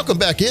 folks, welcome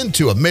back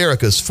into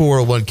America's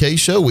 401k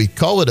show. We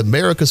call it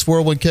America's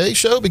 401k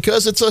show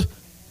because it's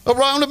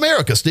around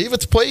America, Steve.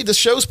 The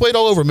show's played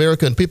all over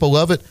America, and people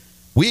love it.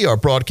 We are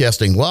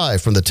broadcasting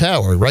live from the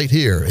tower right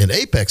here in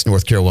Apex,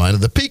 North Carolina,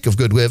 the peak of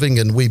good living,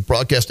 and we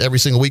broadcast every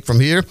single week from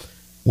here.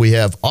 We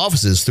have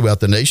offices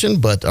throughout the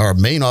nation, but our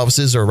main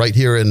offices are right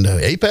here in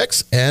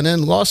Apex and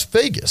in Las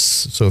Vegas.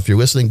 So if you're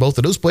listening both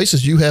of those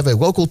places, you have a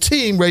local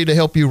team ready to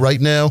help you right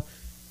now.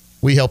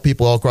 We help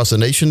people all across the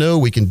nation know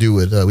we can do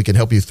it. We can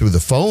help you through the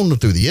phone,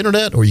 through the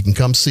internet, or you can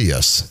come see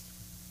us.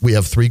 We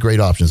have 3 great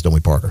options, don't we,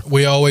 Parker?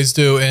 We always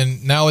do.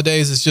 And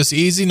nowadays, it's just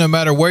easy. No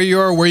matter where you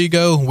are, where you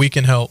go, we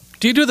can help.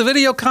 Do you do the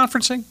video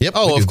conferencing? Yep.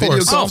 Oh, of course.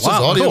 Video conferences,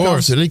 audio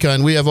conferences, any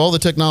kind. We have all the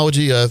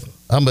technology.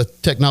 I'm a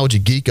technology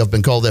geek. I've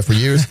been called that for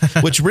years,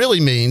 which really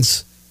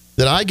means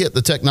that I get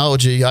the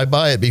technology, I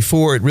buy it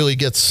before it really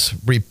gets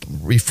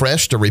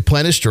refreshed or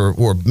replenished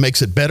or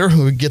makes it better,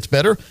 or it gets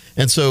better.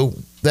 And so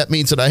that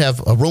means that I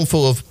have a room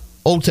full of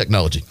old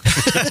technology.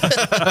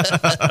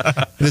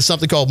 There's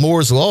something called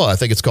Moore's Law, I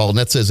think it's called, and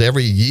that says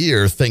every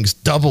year things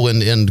double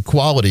in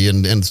quality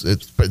and in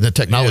the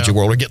technology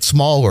world, or get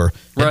smaller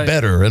and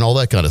better and all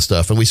that kind of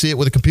stuff. And we see it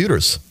with the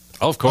computers.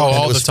 Of course.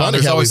 All the time.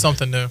 There's always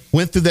something new.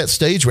 Went through that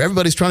stage where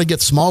everybody's trying to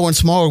get smaller and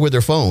smaller with their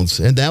phones,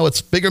 and now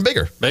it's bigger and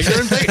bigger. Bigger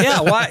and bigger.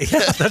 Yeah, why?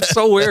 Yeah, that's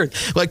so weird.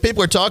 Like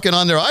people are talking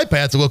on their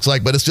iPads, it looks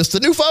like, but it's just a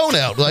new phone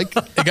out. Like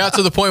it got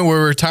to the point where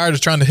we were tired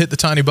of trying to hit the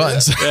tiny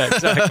buttons. Yeah,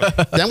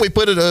 exactly. Then we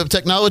put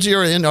technology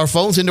in our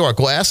phones into our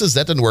glasses.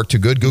 That didn't work too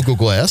good. Google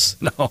Glass.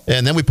 No.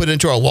 And then we put it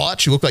into our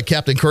watch. You look like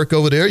Captain Kirk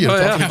over there. You're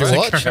talking to your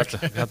watch.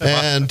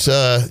 And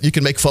you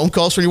can make phone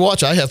calls from your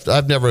watch.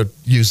 I've never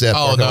used that.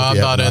 Oh, no, I'm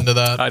not into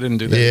that. I didn't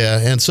do that. Yeah,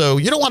 and so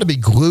you don't want to be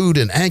glued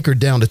and anchored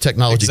down to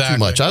technology too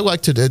much. I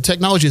like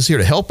technology is here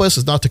to help us,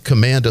 it's not to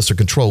command us or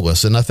control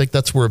us. And I think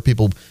that's where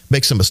people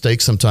make some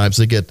mistakes sometimes.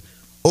 They get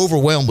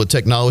overwhelmed with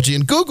technology,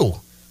 and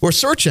Google or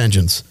search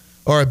engines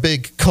are a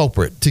big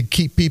culprit to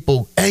keep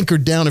people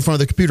anchored down in front of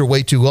the computer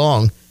way too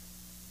long.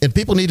 And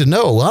people need to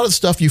know a lot of the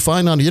stuff you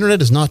find on the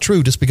internet is not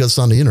true just because it's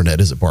on the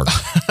internet, is it, Parker?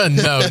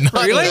 No, not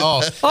really? at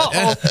all.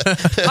 Uh-oh.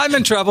 I'm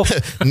in trouble.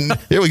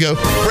 Here we go.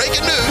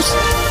 Breaking news.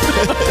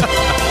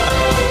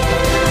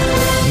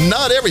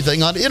 Not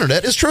everything on the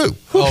internet is true.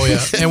 Oh, yeah.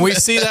 And we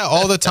see that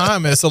all the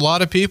time. It's a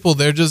lot of people.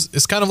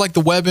 It's kind of like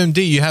the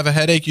WebMD. You have a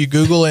headache, you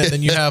Google it, and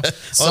then you have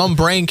some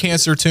brain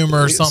cancer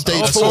tumor or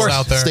something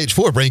out there. Stage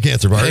 4 brain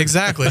cancer, Bart.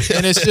 Exactly.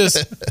 And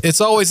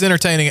it's always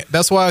entertaining.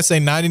 That's why I say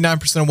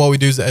 99% of what we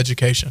do is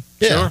education.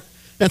 Yeah. Sure.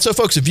 And so,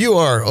 folks, if you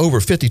are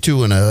over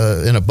 52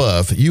 and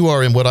above, you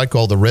are in what I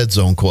call the Red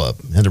Zone Club.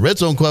 And the Red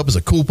Zone Club is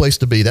a cool place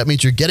to be. That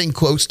means you're getting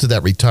close to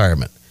that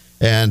retirement.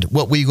 And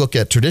what we look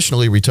at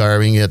traditionally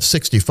retiring at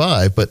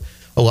 65, but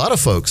a lot of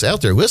folks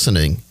out there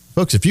listening,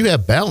 folks, if you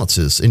have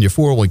balances in your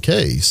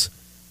 401ks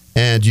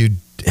and you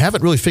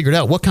haven't really figured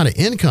out what kind of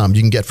income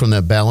you can get from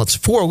that balance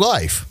for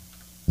life,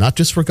 not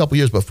just for a couple of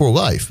years, but for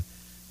life,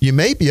 you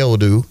may be able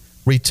to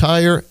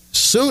retire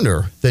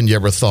sooner than you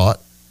ever thought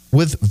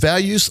with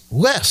values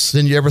less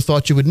than you ever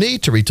thought you would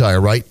need to retire,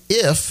 right?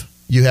 If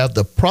you have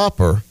the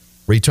proper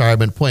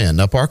retirement plan.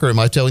 Now, Parker, am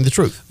I telling the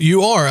truth?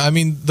 You are. I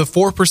mean, the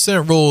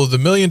 4% rule, the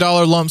 $1 million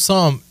lump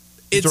sum,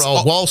 it's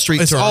all Wall Street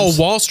terms. It's all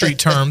Wall Street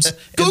terms.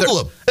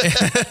 Google them.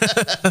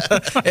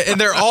 And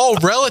they're all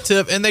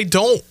relative, and they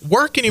don't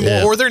work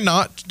anymore, or they're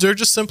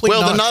just simply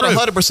not they're not true.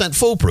 100%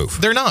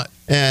 foolproof. They're not.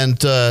 And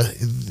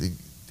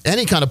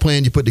any kind of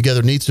plan you put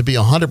together needs to be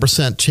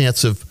 100%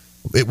 chance of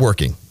it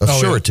working, of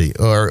surety,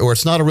 or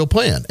it's not a real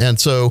plan. And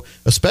so,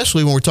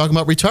 especially when we're talking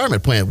about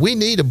retirement plan, we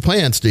need a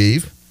plan,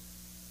 Steve.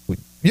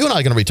 You and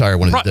I are going to retire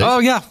one of these days. Oh,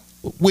 yeah.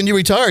 When you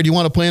retire, do you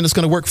want a plan that's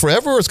going to work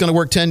forever, or it's going to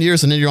work 10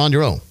 years and then you're on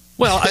your own?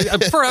 Well,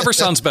 forever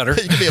sounds better.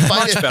 You can be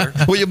much better.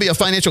 Well, you'll be a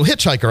financial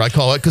hitchhiker, I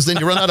call it, because then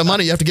you run out of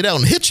money. You have to get out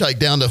and hitchhike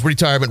down the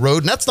retirement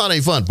road, and that's not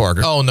any fun,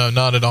 Parker. Oh, no,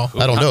 not at all.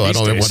 I don't know. I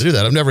don't ever want to do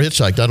that. I've never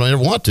hitchhiked. I don't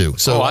ever want to.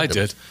 So I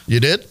did. You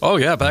did? Oh,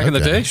 yeah, back in the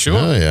day, sure.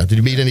 Oh, yeah. Did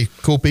you meet any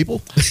cool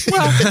people?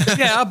 Well,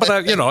 yeah, but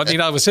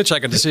I was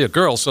hitchhiking to see a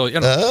girl, so Okay.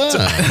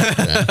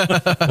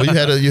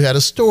 Well, you had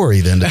a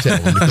story then to tell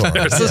in the car.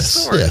 There's a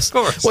story, of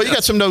course. Well, you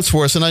got some notes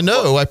for us, and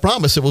I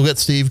promise that we'll let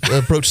Steve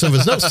approach some of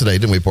his notes today,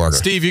 didn't we, Parker?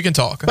 Steve, you can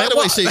talk. By the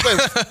way, Steve,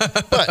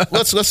 but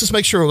let's just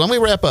make sure. Let me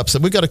wrap up. So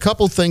we've got a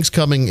couple things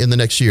coming in the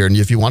next year, and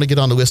if you want to get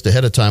on the list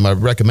ahead of time, I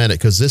recommend it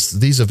because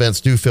these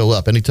events do fill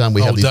up. Anytime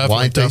we have these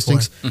wine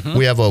tastings,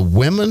 we have a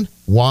Women,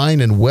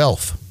 Wine, and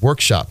Wealth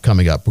workshop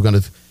coming up. We're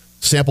going to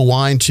sample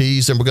wine,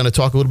 cheese, and we're going to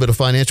talk a little bit of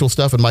financial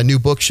stuff. And my new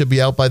book should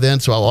be out by then,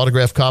 so I'll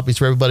autograph copies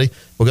for everybody.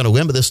 We're going to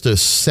limit this to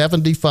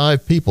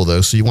 75 people,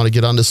 though, so you want to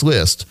get on this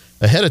list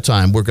ahead of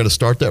time. We're going to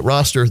start that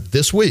roster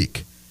this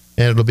week.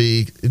 And it'll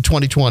be in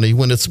 2020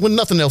 when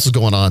nothing else is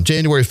going on.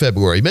 January,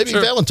 February, maybe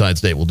Valentine's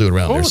Day. We'll do it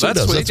around there. So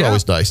that's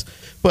always nice.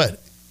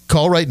 But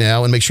call right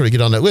now and make sure to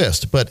get on that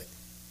list. But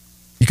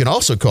you can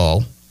also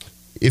call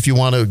if you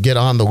want to get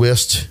on the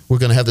list. We're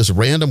going to have this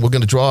random. We're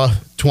going to draw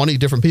 20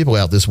 different people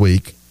out this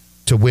week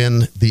to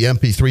win the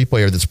MP3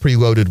 player that's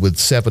preloaded with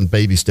 7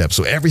 baby steps.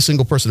 So every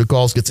single person who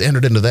calls gets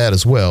entered into that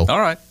as well.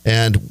 All right.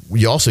 And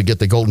you also get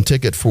the golden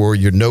ticket for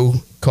your no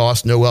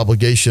cost, no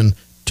obligation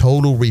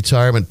total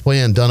retirement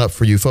plan done up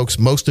for you. Folks,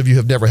 most of you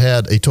have never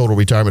had a total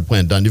retirement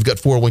plan done. You've got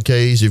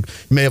 401ks. You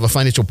may have a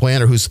financial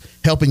planner who's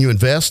helping you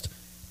invest,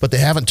 but they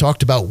haven't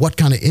talked about what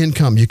kind of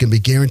income you can be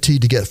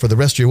guaranteed to get for the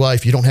rest of your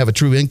life. You don't have a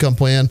true income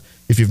plan.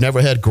 If you've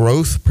never had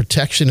growth,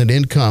 protection, and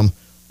income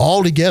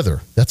all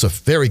together, that's a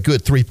very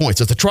good 3 points.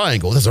 That's a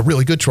triangle. That's a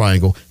really good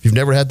triangle. If you've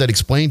never had that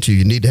explained to you,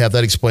 you need to have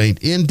that explained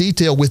in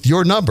detail with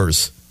your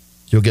numbers.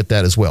 You'll get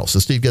that as well. So,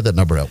 Steve, get that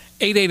number out.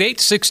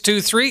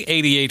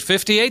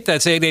 888-623-8858.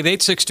 That's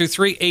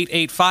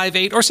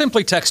 888-623-8858. Or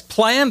simply text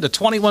PLAN to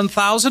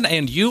 21,000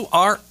 and you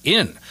are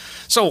in.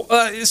 So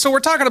we're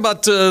talking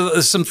about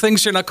some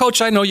things here. Now,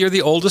 Coach, I know you're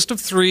the oldest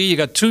of 3. You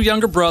got 2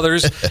 younger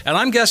brothers. And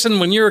I'm guessing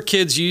when you were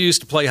kids, you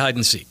used to play hide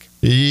and seek.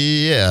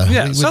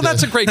 Yeah. So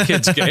that's a great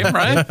kid's game,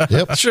 right?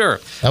 Yep. Sure.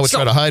 I would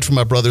try to hide from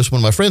my brothers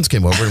when my friends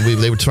came over, and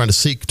they were trying to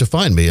seek to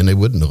find me, and they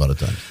wouldn't a lot of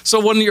times. So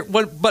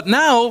but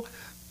now,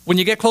 when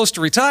you get close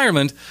to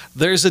retirement,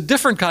 there's a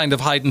different kind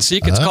of hide and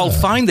seek. It's called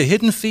Find the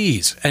Hidden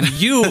Fees, and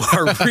you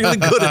are really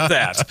good at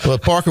that. Well,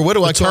 Parker, what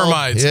do I call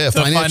termites? Yeah,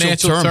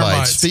 financial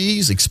termites.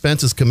 Fees,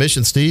 expenses,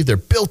 commissions, Steve. They're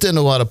built into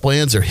a lot of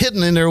plans. They're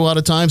hidden in there a lot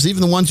of times.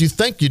 Even the ones you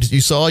think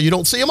you saw, you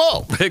don't see them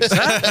all.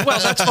 Exactly. Well,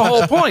 that's the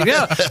whole point.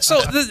 Yeah.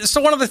 So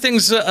one of the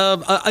things,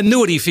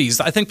 annuity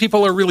fees. I think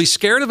people are really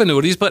scared of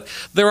annuities, but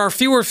there are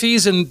fewer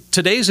fees in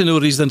today's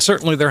annuities than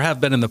certainly there have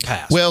been in the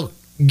past. Well,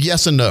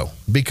 yes and no,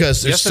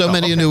 because there's so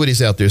many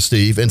annuities out there,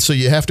 Steve. And so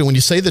you have to, when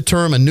you say the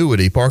term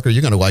annuity, Parker,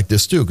 you're going to like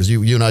this too, because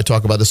you and I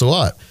talk about this a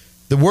lot.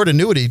 The word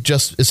annuity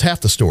just is half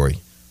the story.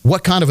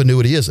 What kind of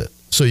annuity is it?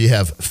 So you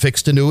have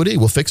fixed annuity.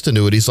 Well, fixed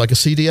annuity is like a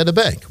CD at a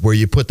bank where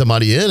you put the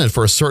money in and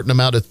for a certain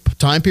amount of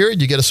time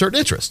period, you get a certain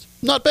interest.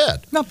 Not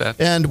bad. Not bad.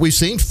 And we've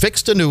seen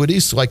fixed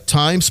annuities, like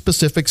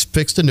time-specific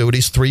fixed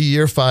annuities,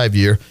 3-year,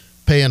 5-year,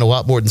 paying a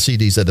lot more than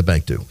CDs at the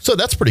bank do. So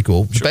that's pretty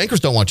cool. Sure. The bankers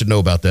don't want you to know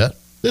about that.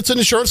 It's an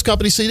insurance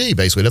company CD,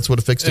 basically. That's what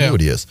a fixed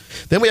annuity is.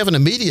 Then we have an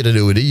immediate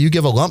annuity. You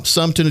give a lump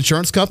sum to an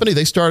insurance company,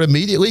 they start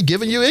immediately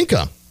giving you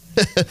income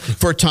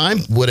for a time,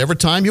 whatever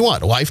time you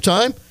want, a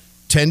lifetime,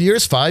 10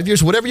 years, 5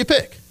 years, whatever you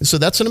pick. So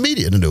that's an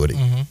immediate annuity.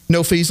 Mm-hmm.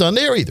 No fees on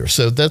there either.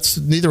 So that's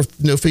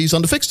no fees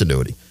on the fixed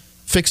annuity.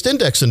 Fixed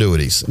index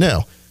annuities.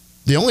 Now,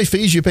 the only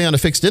fees you pay on a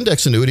fixed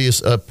index annuity is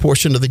a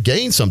portion of the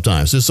gain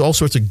sometimes. There's all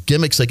sorts of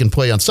gimmicks they can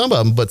play on some of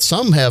them, but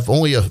some have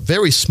only a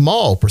very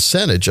small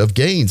percentage of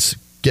gains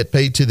get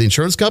paid to the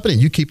insurance company,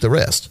 and you keep the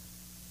rest.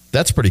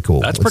 That's pretty cool.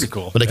 That's pretty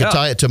cool. But they can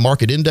tie it to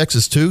market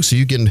indexes too, so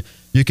you can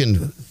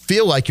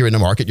feel like you're in the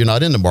market. You're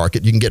not in the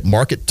market. You can get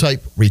market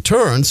type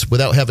returns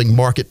without having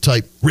market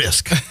type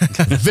risk.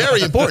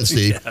 Very important,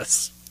 Steve.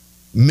 Yes.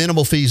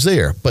 Minimal fees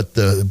there, but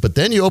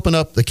then you open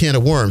up the can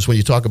of worms when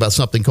you talk about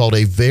something called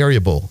a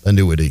variable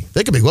annuity.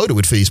 They can be loaded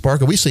with fees,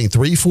 Parker. We've seen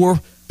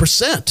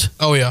 3-4%.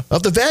 Oh yeah,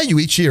 of the value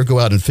each year go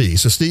out in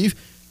fees. So, Steve,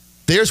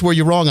 there's where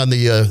you're wrong on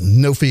the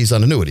no fees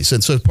on annuities.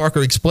 And so,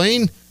 Parker,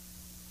 explain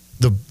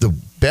the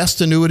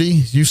best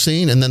annuity you've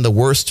seen and then the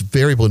worst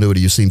variable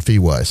annuity you've seen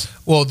fee-wise.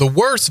 Well, the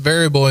worst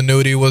variable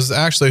annuity was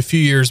actually a few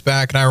years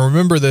back, and I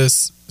remember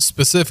this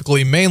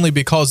specifically mainly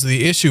because of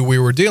the issue we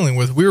were dealing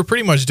with. We were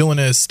pretty much doing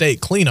an estate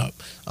cleanup.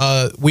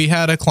 We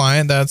had a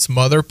client that's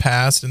mother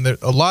passed, and there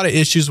a lot of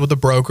issues with the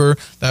broker.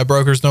 That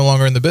broker's no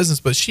longer in the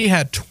business, but she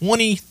had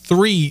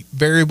 23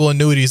 variable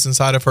annuities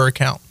inside of her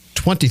account.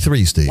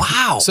 23, Steve.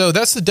 Wow. So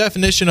that's the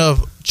definition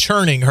of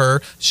churning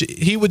her.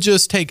 He would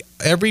just take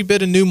every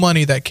bit of new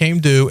money that came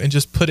due and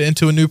just put it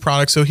into a new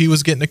product, so he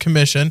was getting a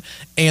commission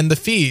and the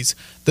fees.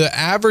 The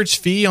average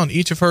fee on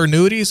each of her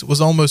annuities was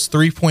almost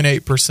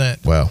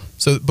 3.8%. Wow.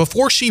 So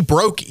before she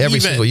broke every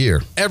single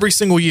year. Every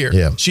single year.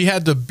 Yeah. She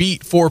had to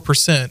beat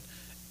 4%.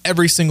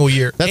 every single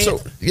year.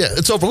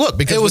 It's overlooked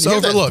because it was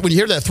overlooked. When you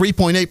hear that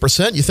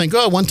 3.8%, you think,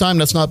 oh, one time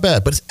that's not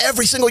bad, but it's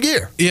every single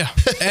year. Yeah,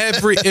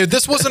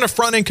 this wasn't a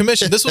front end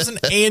commission. This was an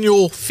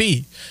annual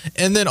fee.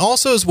 And then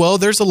also as well,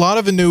 there's a lot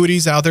of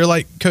annuities out there,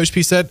 like Coach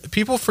P said.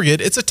 People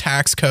forget it's a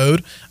tax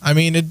code. I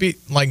mean, it'd be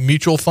like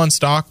mutual fund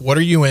stock. What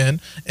are you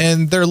in?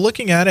 And they're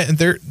looking at it, and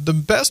the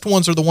best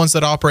ones are the ones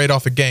that operate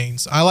off of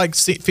gains. I like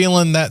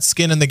feeling that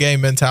skin in the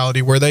game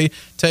mentality where they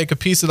take a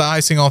piece of the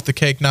icing off the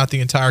cake, not the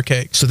entire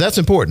cake. So that's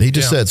important. He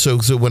just said, so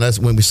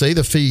when we say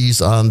the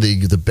fees on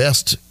the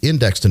best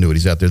indexed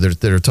annuities out there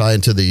that are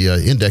tied to the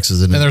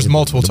indexes. And there's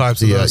multiple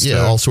types of those. Yeah,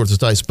 all sorts of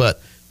types.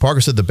 But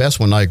Parker said the best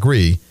one, I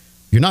agree.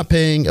 You're not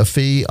paying a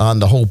fee on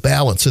the whole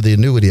balance of the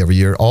annuity every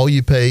year. All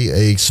you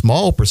pay a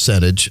small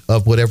percentage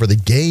of whatever the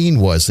gain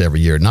was every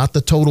year, not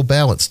the total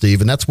balance,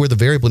 Steve. And that's where the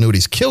variable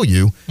annuities kill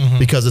you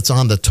because it's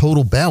on the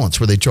total balance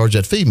where they charge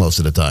that fee most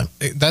of the time.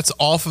 That's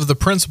off of the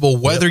principle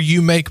whether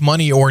you make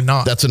money or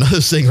not. That's another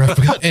thing, right?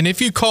 And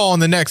if you call in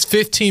the next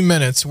 15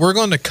 minutes, we're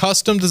going to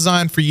custom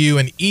design for you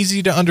an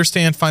easy to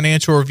understand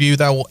financial review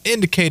that will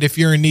indicate if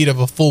you're in need of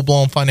a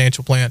full-blown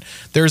financial plan.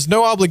 There's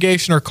no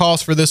obligation or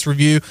cost for this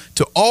review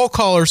to all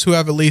callers who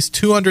have at least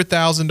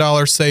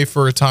 $200,000 saved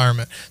for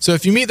retirement. So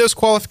if you meet those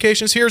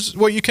qualifications, here's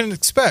what you can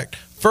expect.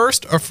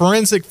 First, a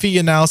forensic fee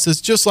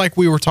analysis, just like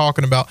we were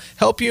talking about.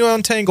 Help you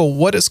untangle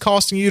what it's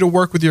costing you to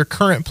work with your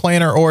current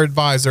planner or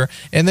advisor,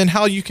 and then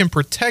how you can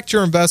protect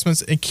your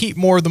investments and keep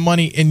more of the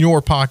money in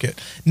your pocket.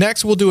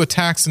 Next, we'll do a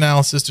tax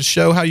analysis to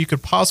show how you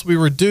could possibly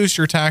reduce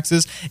your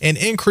taxes and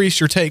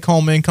increase your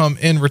take-home income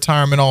in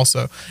retirement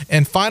also.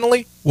 And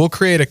finally, we'll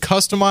create a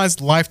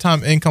customized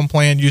lifetime income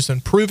plan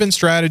using proven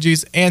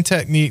strategies and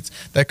techniques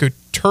that could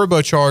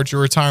turbocharge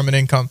your retirement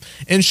income.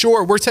 In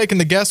short, we're taking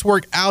the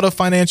guesswork out of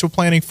financial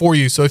planning for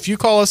you. So if you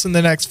call us in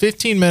the next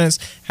 15 minutes,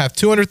 have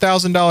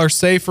 $200,000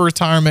 saved for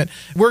retirement,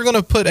 we're going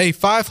to put a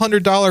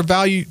 $500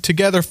 value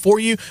together for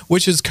you,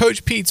 which is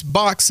Coach Pete's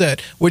box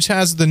set, which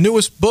has the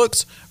newest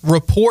books,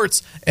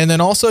 reports, and then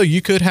also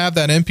you could have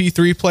that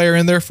MP3 player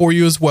in there for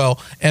you as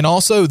well. And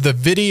also the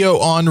video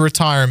on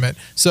retirement.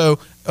 So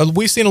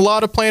we've seen a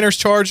lot of planners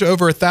charge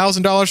over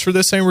 $1,000 for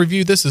this same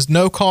review. This is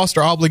no cost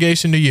or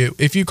obligation to you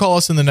if you call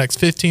us in the next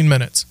 15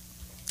 minutes.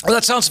 Well,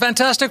 that sounds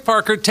fantastic,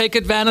 Parker. Take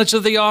advantage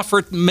of the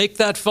offer. Make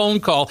that phone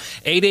call,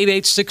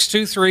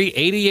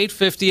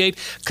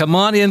 888-623-8858. Come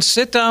on in,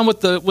 sit down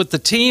with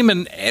the team,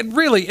 and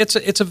really, it's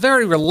a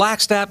very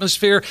relaxed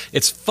atmosphere.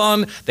 It's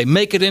fun. They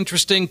make it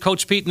interesting.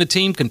 Coach Pete and the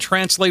team can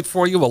translate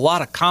for you a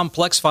lot of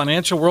complex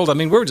financial world. I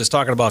mean, we were just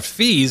talking about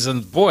fees,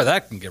 and boy,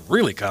 that can get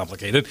really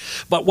complicated.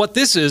 But what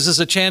this is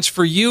a chance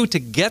for you to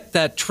get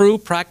that true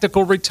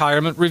practical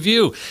retirement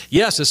review.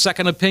 Yes, a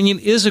second opinion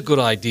is a good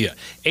idea.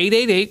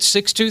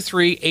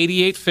 888-623-8858.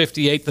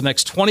 The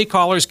next 20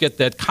 callers get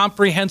that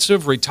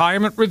comprehensive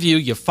retirement review.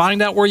 You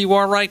find out where you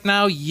are right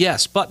now,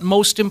 yes, but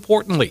most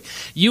importantly,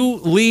 you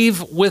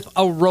leave with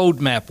a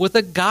roadmap, with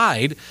a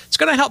guide. It's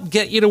going to help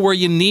get you to where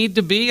you need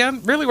to be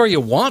and really where you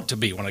want to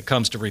be when it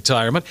comes to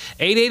retirement.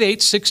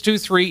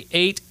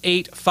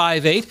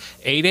 888-623-8858,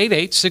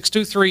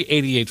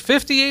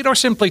 888-623-8858, or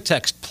simply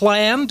text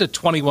PLAN to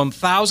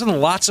 21,000.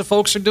 Lots of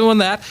folks are doing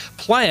that.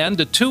 PLAN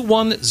to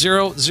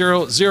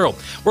 21000.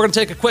 We're going to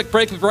take a quick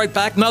break and be right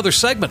back. Another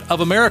segment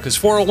of America's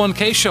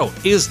 401k Show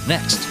is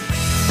next.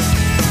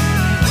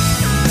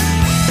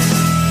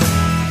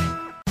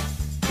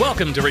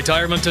 Welcome to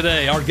Retirement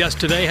Today. Our guest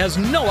today has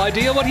no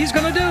idea what he's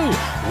going to do.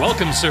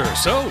 Welcome, sir.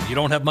 So, you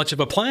don't have much of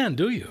a plan,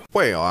 do you?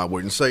 Well, I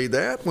wouldn't say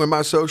that. When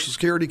my Social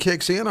Security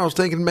kicks in, I was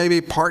thinking maybe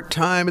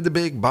part-time at the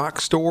big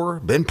box store.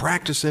 Been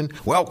practicing.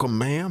 Welcome,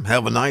 ma'am.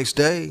 Have a nice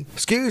day.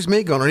 Excuse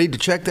me, gonna need to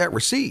check that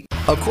receipt.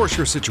 Of course,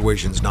 your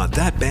situation's not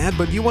that bad,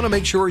 but you want to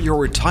make sure your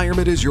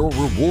retirement is your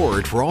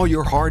reward for all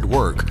your hard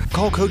work.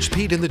 Call Coach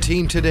Pete and the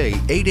team today,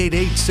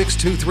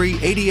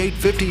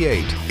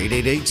 888-623-8858,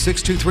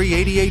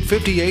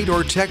 888-623-8858,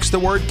 or text the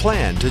word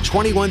PLAN to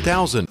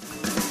 21,000.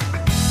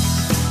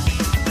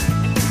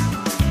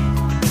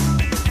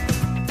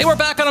 Hey, we're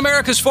back on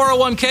America's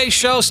 401k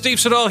Show. Steve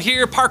Siddall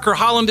here. Parker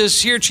Holland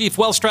is here, Chief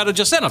Wealth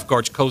Strategist. And, of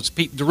course, Coach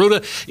Pete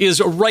D'Arruda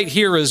is right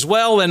here as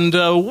well. And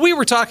we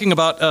were talking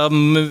about,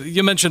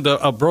 you mentioned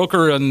a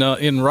broker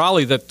in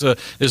Raleigh that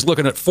is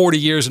looking at 40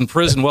 years in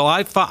prison. Well,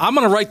 I'm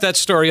going to write that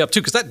story up,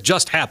 too, because that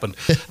just happened.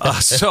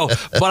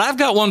 But I've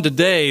got one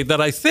today that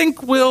I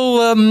think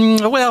will,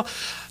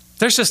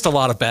 there's just a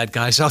lot of bad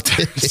guys out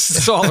there.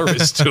 That's all there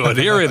is to it.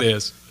 Here it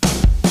is.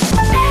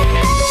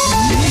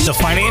 The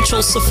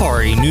Financial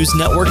Safari News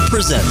Network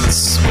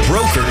presents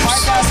Brokers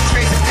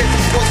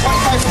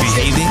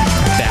Behaving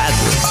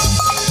Badly.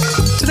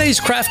 Today's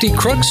crafty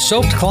crook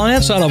soaked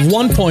clients out of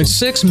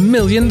 $1.6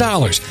 million.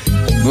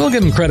 We'll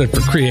give him credit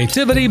for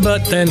creativity,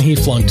 but then he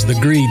flunked the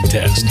greed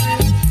test.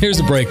 Here's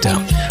the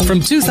breakdown.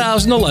 From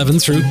 2011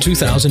 through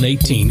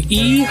 2018,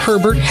 E.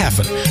 Herbert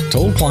Haffen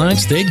told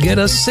clients they'd get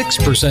a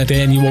 6%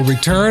 annual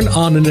return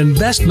on an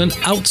investment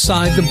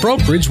outside the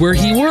brokerage where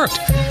he worked.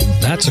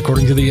 That's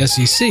according to the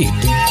SEC.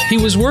 He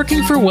was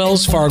working for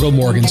Wells Fargo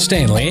Morgan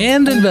Stanley,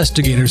 and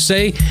investigators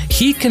say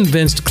he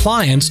convinced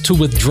clients to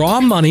withdraw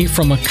money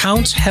from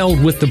accounts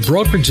held with the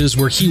brokerages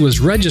where he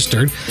was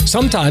registered,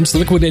 sometimes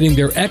liquidating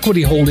their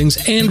equity holdings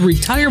and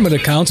retirement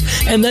accounts,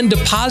 and then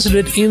deposit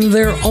it in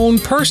their own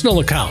personal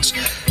accounts.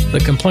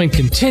 The complaint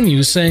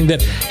continues, saying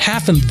that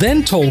Haffen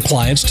then told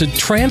clients to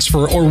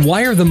transfer or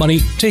wire the money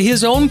to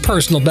his own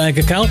personal bank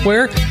account,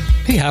 where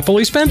he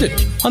happily spent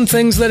it on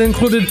things that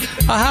included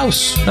a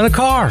house and a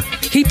car.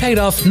 He paid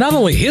off not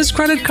only his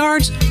credit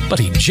cards, but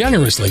he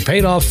generously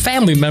paid off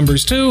family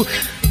members too,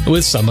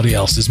 with somebody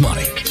else's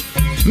money.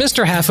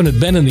 Mr. Haffen had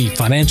been in the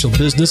financial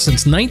business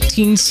since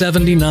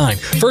 1979,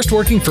 first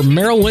working for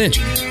Merrill Lynch.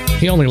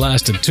 He only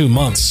lasted 2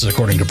 months,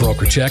 according to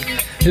BrokerCheck.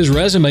 His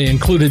resume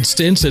included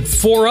stints at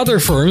 4 other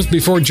firms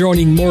before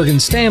joining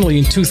Morgan Stanley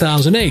in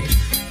 2008.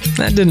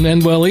 That didn't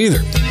end well either.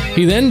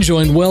 He then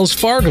joined Wells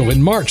Fargo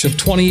in March of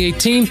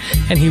 2018,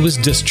 and he was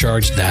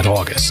discharged that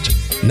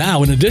August.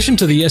 Now, in addition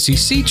to the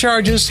SEC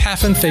charges,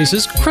 Haffen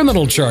faces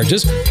criminal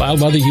charges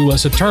filed by the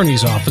U.S.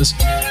 Attorney's Office.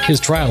 His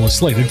trial is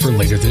slated for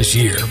later this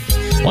year.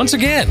 Once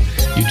again,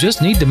 you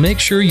just need to make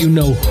sure you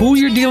know who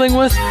you're dealing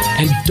with,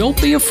 and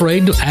don't be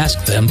afraid to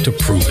ask them to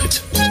prove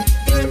it.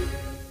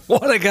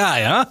 What a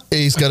guy, huh?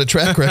 He's got a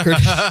track record.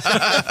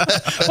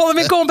 Well, I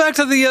mean, going back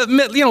to the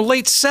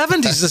late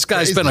 70s, this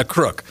guy's been a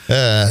crook.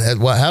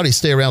 How did he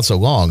stay around so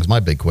long is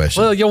my big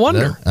question. Well, you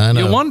wonder. I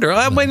know. You wonder.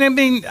 I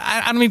mean,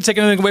 I don't mean to take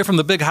anything away from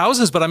the big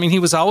houses, but I mean, he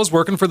was always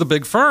working for the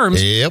big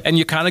firms, and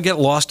you kind of get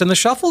lost in the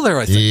shuffle there,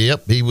 I think.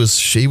 Yep, he was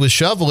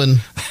shoveling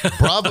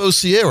Bravo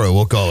Sierra,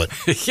 we'll call it.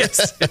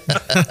 Yes.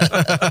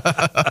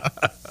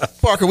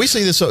 Parker, we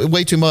see this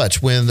way too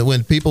much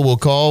when people will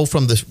call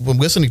from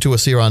listening to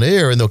us here on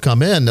air, and they'll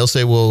come in, they'll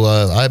say, well,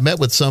 I met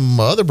with some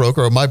other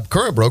broker, or my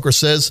current broker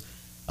says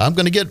I'm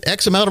going to get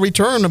X amount of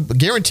return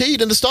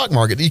guaranteed in the stock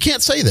market. You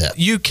can't say that.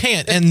 You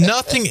can't. And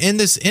nothing in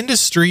this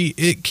industry,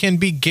 it can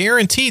be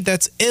guaranteed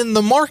that's in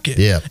the market.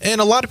 Yeah.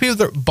 And a lot of people,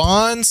 that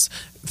bonds,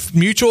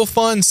 mutual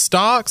funds,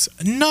 stocks,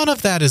 none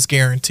of that is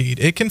guaranteed.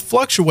 It can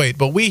fluctuate,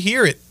 but we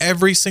hear it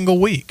every single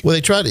week. Well,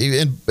 they try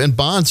to, and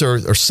bonds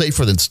are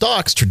safer than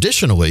stocks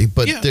traditionally,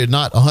 but they're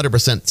not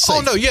 100% safe.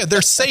 Oh, no, yeah,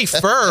 they're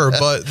safer,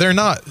 but they're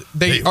not.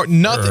 They are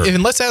nothing,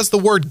 unless it has the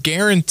word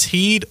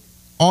guaranteed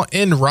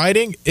in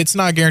writing, it's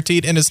not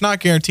guaranteed, and it's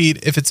not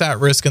guaranteed if it's at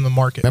risk in the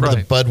market. Remember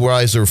the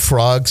Budweiser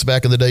frogs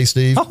back in the day,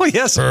 Steve? Oh,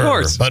 yes, of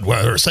course.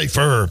 Budweiser,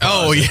 safer.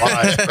 Oh,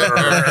 yeah.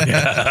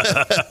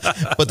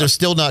 But they're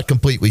still not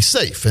completely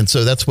safe, and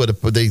so that's what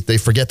they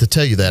forget to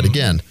tell you that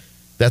again.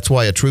 That's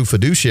why a true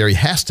fiduciary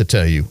has to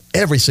tell you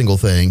every single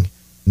thing,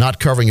 not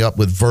covering up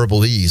with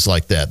verbal ease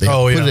like that. They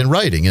put it in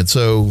writing, and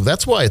so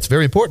that's why it's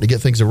very important to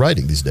get things in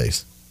writing these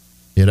days.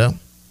 You know?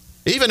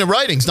 Even in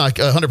writing's not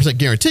 100%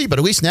 guaranteed, but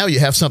at least now you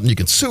have something you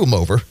can sue them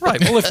over.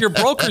 Right. Well, if your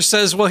broker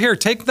says, well, here,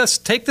 take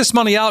this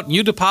money out and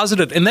you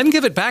deposit it and then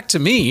give it back to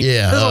me.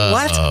 Yeah.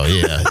 What? Oh,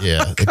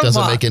 yeah. It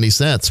doesn't make any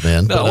sense,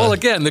 man. No, well,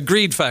 again, the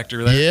greed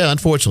factor there. Yeah,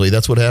 unfortunately,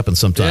 that's what happens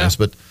sometimes.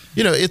 Yeah. But,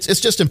 it's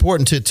just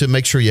important to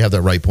make sure you have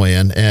that right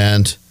plan.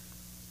 And,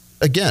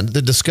 again,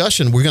 the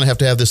discussion, we're going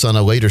to have this on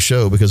a later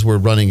show because we're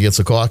running against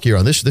the clock here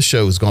on this. This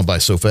show has gone by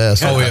so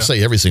fast. I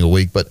say every single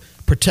week, but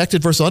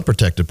protected versus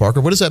unprotected,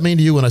 Parker. What does that mean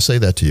to you when I say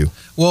that to you?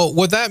 Well,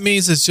 what that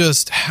means is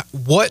just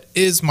what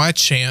is my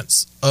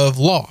chance of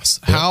loss?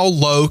 Yep. How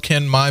low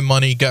can my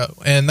money go?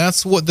 And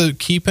that's what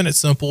keeping it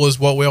simple is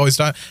what we always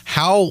do.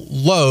 How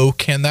low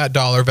can that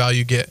dollar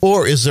value get?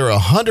 Or is there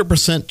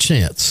 100%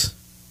 chance?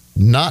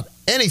 Not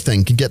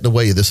anything can get in the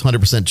way of this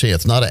 100%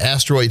 chance. Not an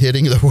asteroid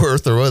hitting the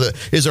Earth or other.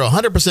 Is there a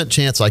 100%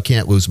 chance I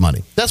can't lose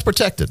money? That's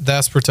protected.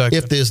 That's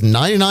protected. If there's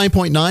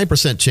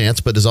 99.9%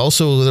 chance, but there's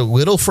also a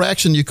little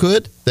fraction you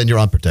could, then you're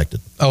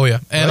unprotected. Oh, yeah.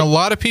 And a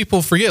lot of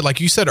people forget,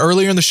 like you said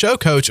earlier in the show,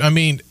 Coach, I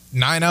mean,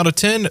 9 out of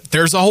 10,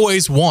 there's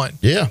always one.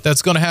 Yeah.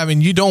 That's going to have,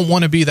 and you don't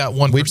want to be that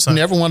 1%. We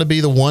never want to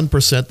be the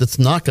 1% that's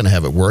not going to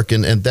have it work.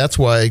 And that's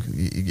why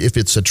if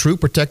it's a true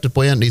protected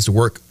plan, it needs to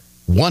work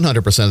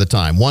 100% of the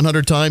time.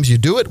 100 times you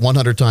do it,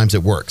 100 times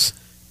it works.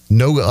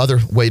 No other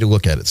way to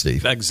look at it,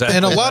 Steve. Exactly.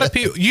 And a lot of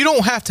people, you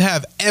don't have to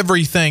have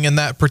everything in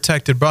that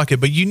protected bucket,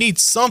 but you need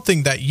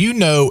something that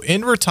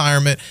in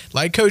retirement,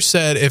 like Coach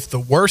said, if the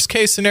worst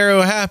case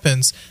scenario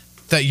happens,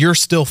 that you're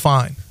still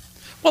fine.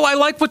 Well, I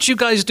like what you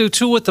guys do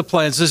too with the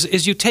plans.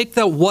 Is you take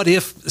the what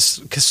if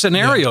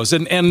scenarios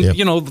and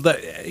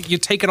you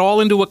take it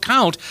all into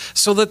account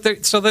so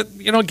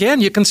that again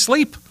you can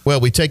sleep.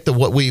 Well, we take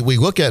we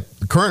look at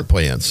current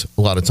plans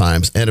a lot of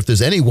times, and if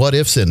there's any what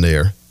ifs in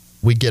there,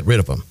 we get rid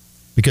of them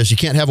because you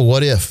can't have a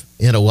what if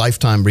in a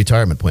lifetime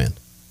retirement plan.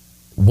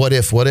 What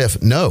if?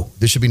 No,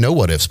 there should be no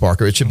what ifs,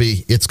 Parker. It should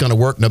be it's going to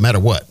work no matter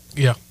what.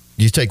 Yeah.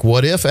 You take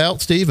what if out,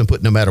 Steve, and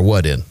put no matter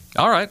what in.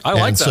 All right, I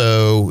like that.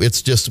 So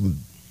it's just.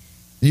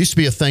 It used to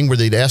be a thing where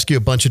they'd ask you a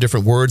bunch of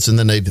different words, and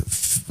then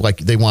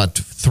they want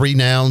 3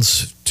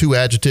 nouns, 2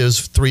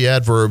 adjectives, 3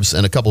 adverbs,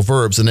 and a couple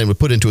verbs, and then we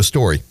put into a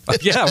story.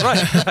 Yeah,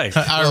 right.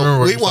 I remember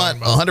what we you're want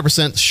talking about.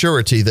 100%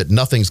 surety that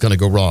nothing's going to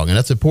go wrong, and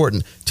that's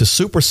important. To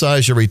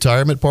supersize your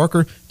retirement,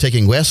 Parker,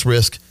 taking less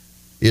risk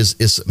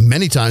is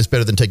many times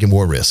better than taking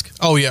more risk.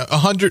 Oh yeah,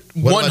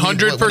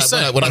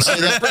 100%. When I say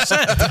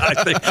that,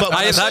 I think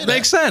that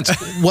makes sense.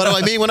 What do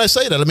I mean when I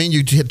say that? I mean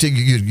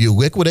you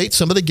liquidate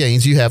some of the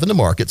gains you have in the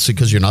markets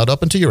because you're not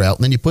up until you're out,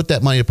 and then you put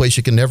that money in a place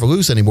you can never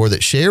lose anymore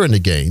that share in the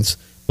gains,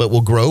 but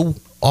will grow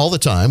all the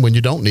time when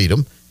you don't need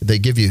them. They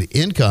give you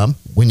income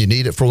when you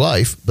need it for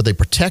life, but they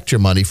protect your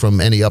money from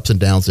any ups and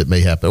downs that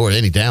may happen, or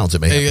any downs that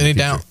may happen. Any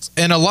downs.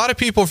 And a lot of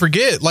people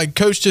forget, like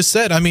Coach just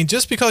said, I mean,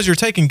 just because you're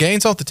taking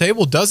gains off the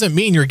table doesn't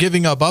mean you're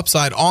giving up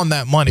upside on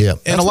that money. Yeah.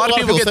 And a lot of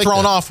people get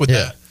thrown off with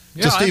that.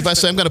 So, Steve, I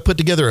say I'm going to put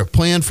together a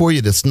plan for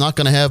you that's not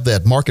going to have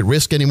that market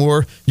risk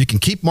anymore. You can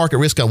keep market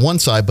risk on one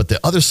side, but the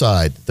other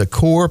side, the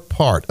core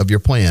part of your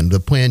plan, the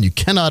plan you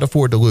cannot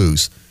afford to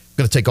lose,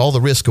 going to take all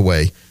the risk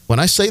away. When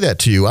I say that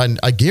to you,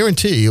 I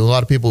guarantee a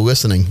lot of people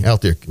listening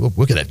out there,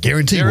 look at that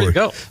guarantee there word. You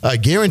go. I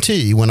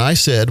guarantee when I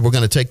said we're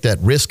going to take that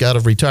risk out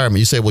of retirement,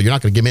 you say, well, you're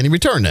not going to give me any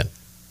return then,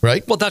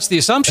 right? Well, that's the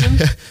assumption.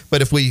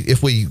 But if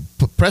we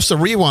press the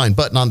rewind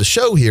button on the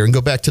show here and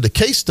go back to the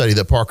case study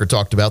that Parker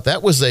talked about,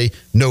 that was a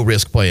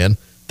no-risk plan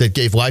that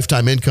gave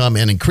lifetime income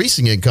and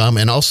increasing income,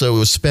 and also it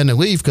was spend and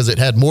leave because it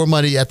had more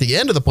money at the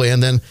end of the plan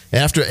than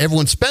after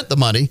everyone spent the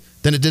money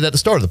than it did at the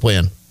start of the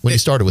plan when you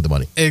started with the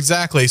money.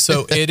 Exactly.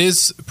 So it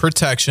is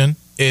protection,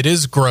 it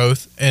is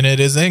growth, and it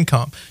is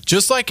income.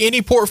 Just like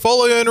any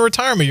portfolio in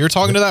retirement, you're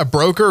talking to that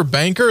broker,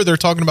 banker, they're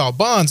talking about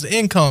bonds,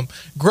 income,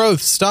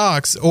 growth,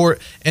 stocks,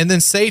 and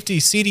then safety,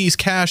 CDs,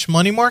 cash,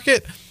 money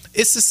market.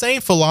 It's the same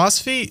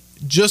philosophy,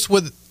 just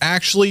with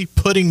actually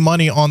putting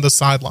money on the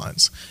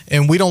sidelines.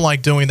 And we don't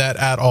like doing that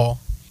at all.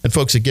 And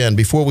folks, again,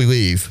 before we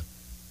leave,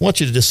 I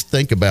want you to just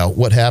think about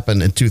what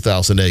happened in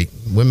 2008.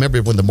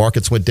 Remember when the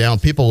markets went down,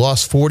 people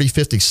lost 40,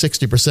 50,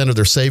 60% of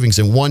their savings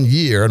in 1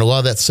 year, and a lot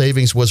of that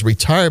savings was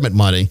retirement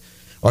money.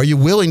 Are you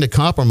willing to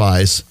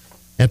compromise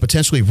and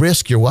potentially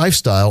risk your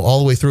lifestyle all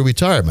the way through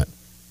retirement?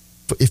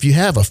 If you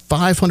have a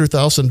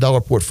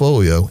 $500,000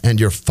 portfolio and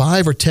you're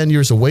 5 or 10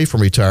 years away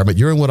from retirement,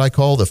 you're in what I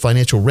call the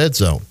financial red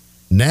zone.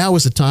 Now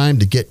is the time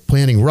to get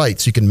planning right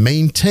so you can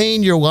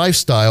maintain your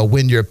lifestyle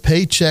when your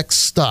paychecks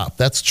stop.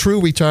 That's true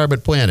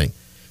retirement planning.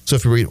 So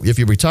if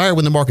you retire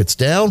when the market's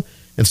down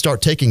and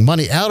start taking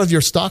money out of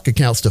your stock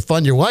accounts to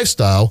fund your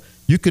lifestyle,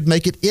 you could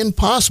make it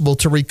impossible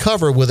to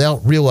recover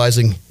without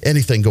realizing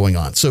anything going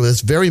on. So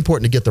it's very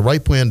important to get the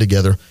right plan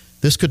together.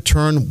 This could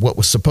turn what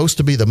was supposed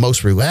to be the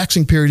most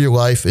relaxing period of your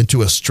life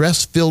into a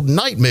stress-filled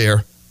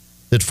nightmare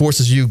that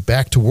forces you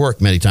back to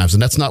work many times.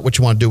 And that's not what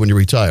you want to do when you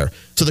retire.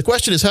 So the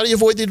question is, how do you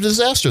avoid the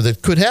disaster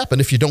that could happen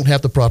if you don't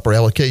have the proper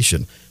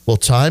allocation? Well,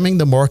 timing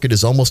the market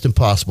is almost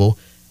impossible,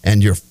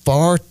 and you're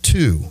far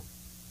too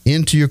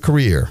into your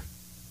career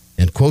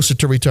and closer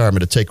to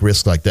retirement to take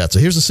risks like that. So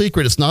here's the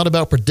secret. It's not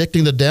about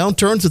predicting the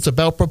downturns. It's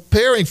about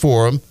preparing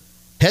for them.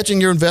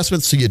 Hedging your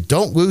investments so you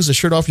don't lose the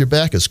shirt off your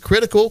back is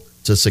critical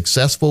to a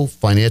successful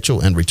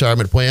financial and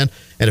retirement plan.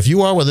 And if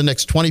you are one of the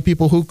next 20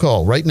 people who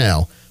call right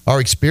now,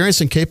 our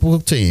experienced and capable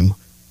team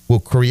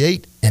will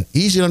create an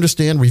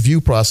easy-to-understand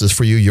review process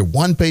for you, your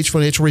one-page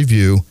financial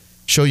review,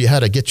 show you how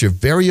to get your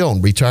very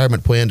own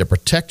retirement plan to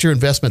protect your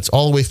investments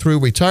all the way through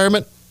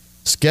retirement.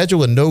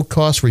 Schedule a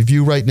no-cost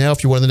review right now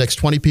if you're one of the next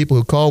 20 people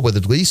who call with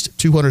at least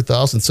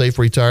 $200,000 saved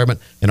for retirement.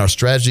 And our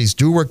strategies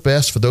do work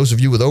best for those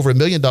of you with over $1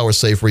 million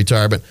saved for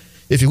retirement.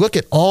 If you look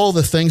at all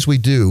the things we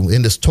do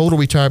in this total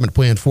retirement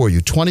plan for you,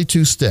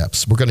 22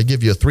 steps. We're going to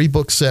give you a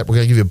 3-book set. We're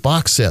going to give you a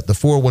box set, the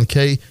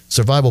 401k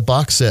survival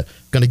box set.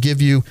 We're going to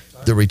give you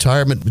the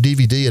retirement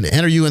DVD and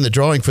enter you in the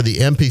drawing for the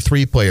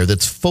MP3 player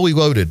that's fully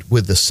loaded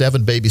with the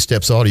 7 Baby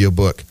Steps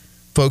audiobook.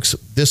 Folks,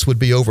 this would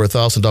be over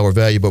 $1,000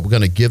 value, but we're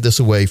going to give this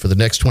away for the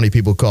next 20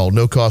 people who call.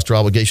 No cost or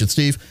obligation.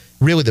 Steve,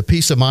 really the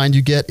peace of mind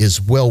you get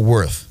is well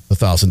worth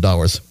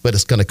 $1,000, but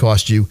it's going to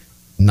cost you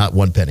not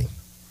one penny.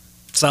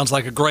 Sounds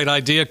like a great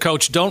idea,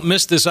 Coach. Don't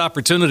miss this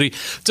opportunity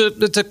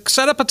to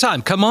set up a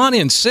time. Come on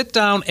in, sit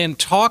down, and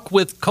talk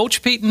with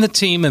Coach Pete and the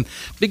team and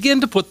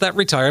begin to put that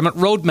retirement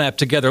roadmap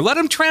together. Let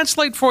them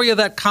translate for you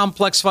that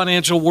complex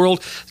financial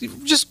world.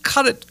 Just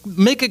cut it,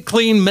 make it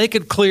clean, make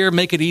it clear,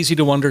 make it easy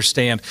to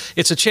understand.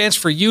 It's a chance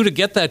for you to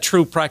get that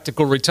true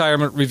practical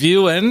retirement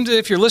review. And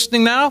if you're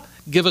listening now,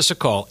 give us a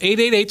call,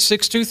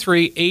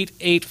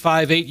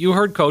 888-623-8858. You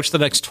heard Coach, the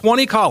next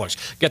 20 callers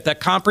get that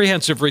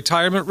comprehensive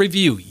retirement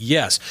review.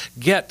 Yes.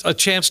 Get a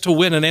chance to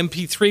win an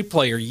MP3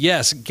 player.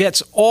 Yes.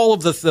 Gets all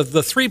of the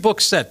 3-book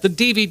set, the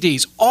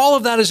DVDs. All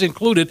of that is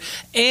included.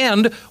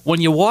 And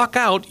when you walk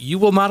out, you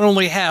will not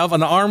only have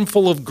an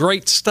armful of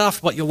great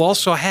stuff, but you'll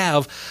also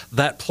have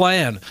that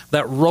plan,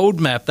 that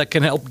roadmap that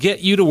can help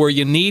get you to where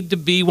you need to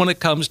be when it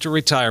comes to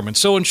retirement.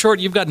 So in short,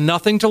 you've got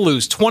nothing to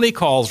lose. 20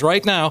 calls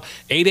right now,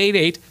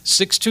 888-623-8858.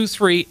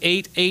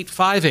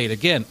 888-623-8858.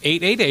 Again,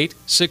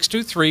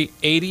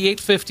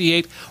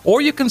 888-623-8858.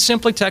 Or you can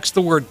simply text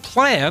the word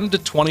PLAN to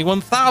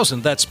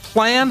 21,000. That's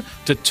PLAN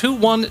to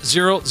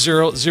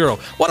 21000.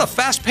 What a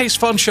fast-paced,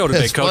 fun show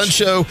today, It's Coach. Fun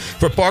show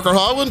for Parker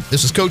Holland.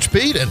 This is Coach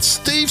Pete and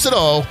Steve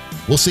Siddall.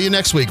 We'll see you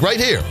next week right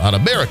here on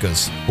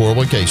America's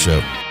 401k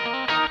Show.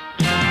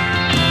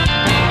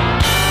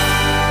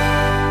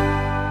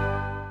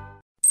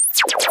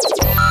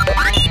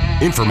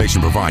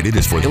 Information provided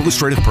is for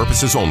illustrative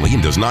purposes only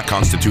and does not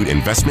constitute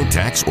investment,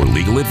 tax, or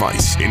legal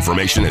advice.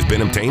 Information has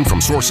been obtained from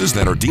sources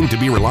that are deemed to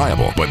be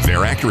reliable, but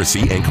their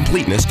accuracy and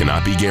completeness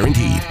cannot be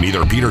guaranteed.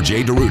 Neither Peter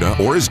J. D'Arruda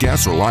or his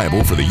guests are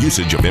liable for the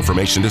usage of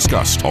information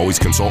discussed. Always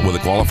consult with a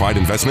qualified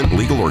investment,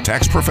 legal, or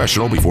tax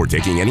professional before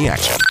taking any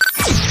action.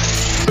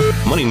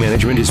 Money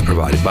management is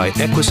provided by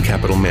Equus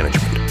Capital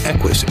Management.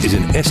 Equus is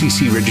an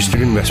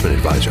SEC-registered investment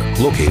advisor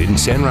located in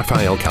San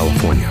Rafael,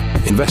 California.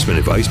 Investment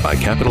advice by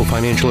Capital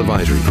Financial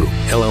Advisory Group,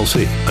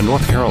 LLC, a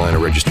North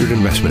Carolina-registered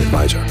investment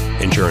advisor.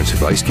 Insurance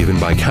advice given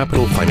by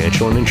Capital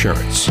Financial and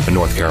Insurance, a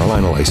North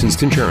Carolina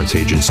licensed insurance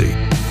agency.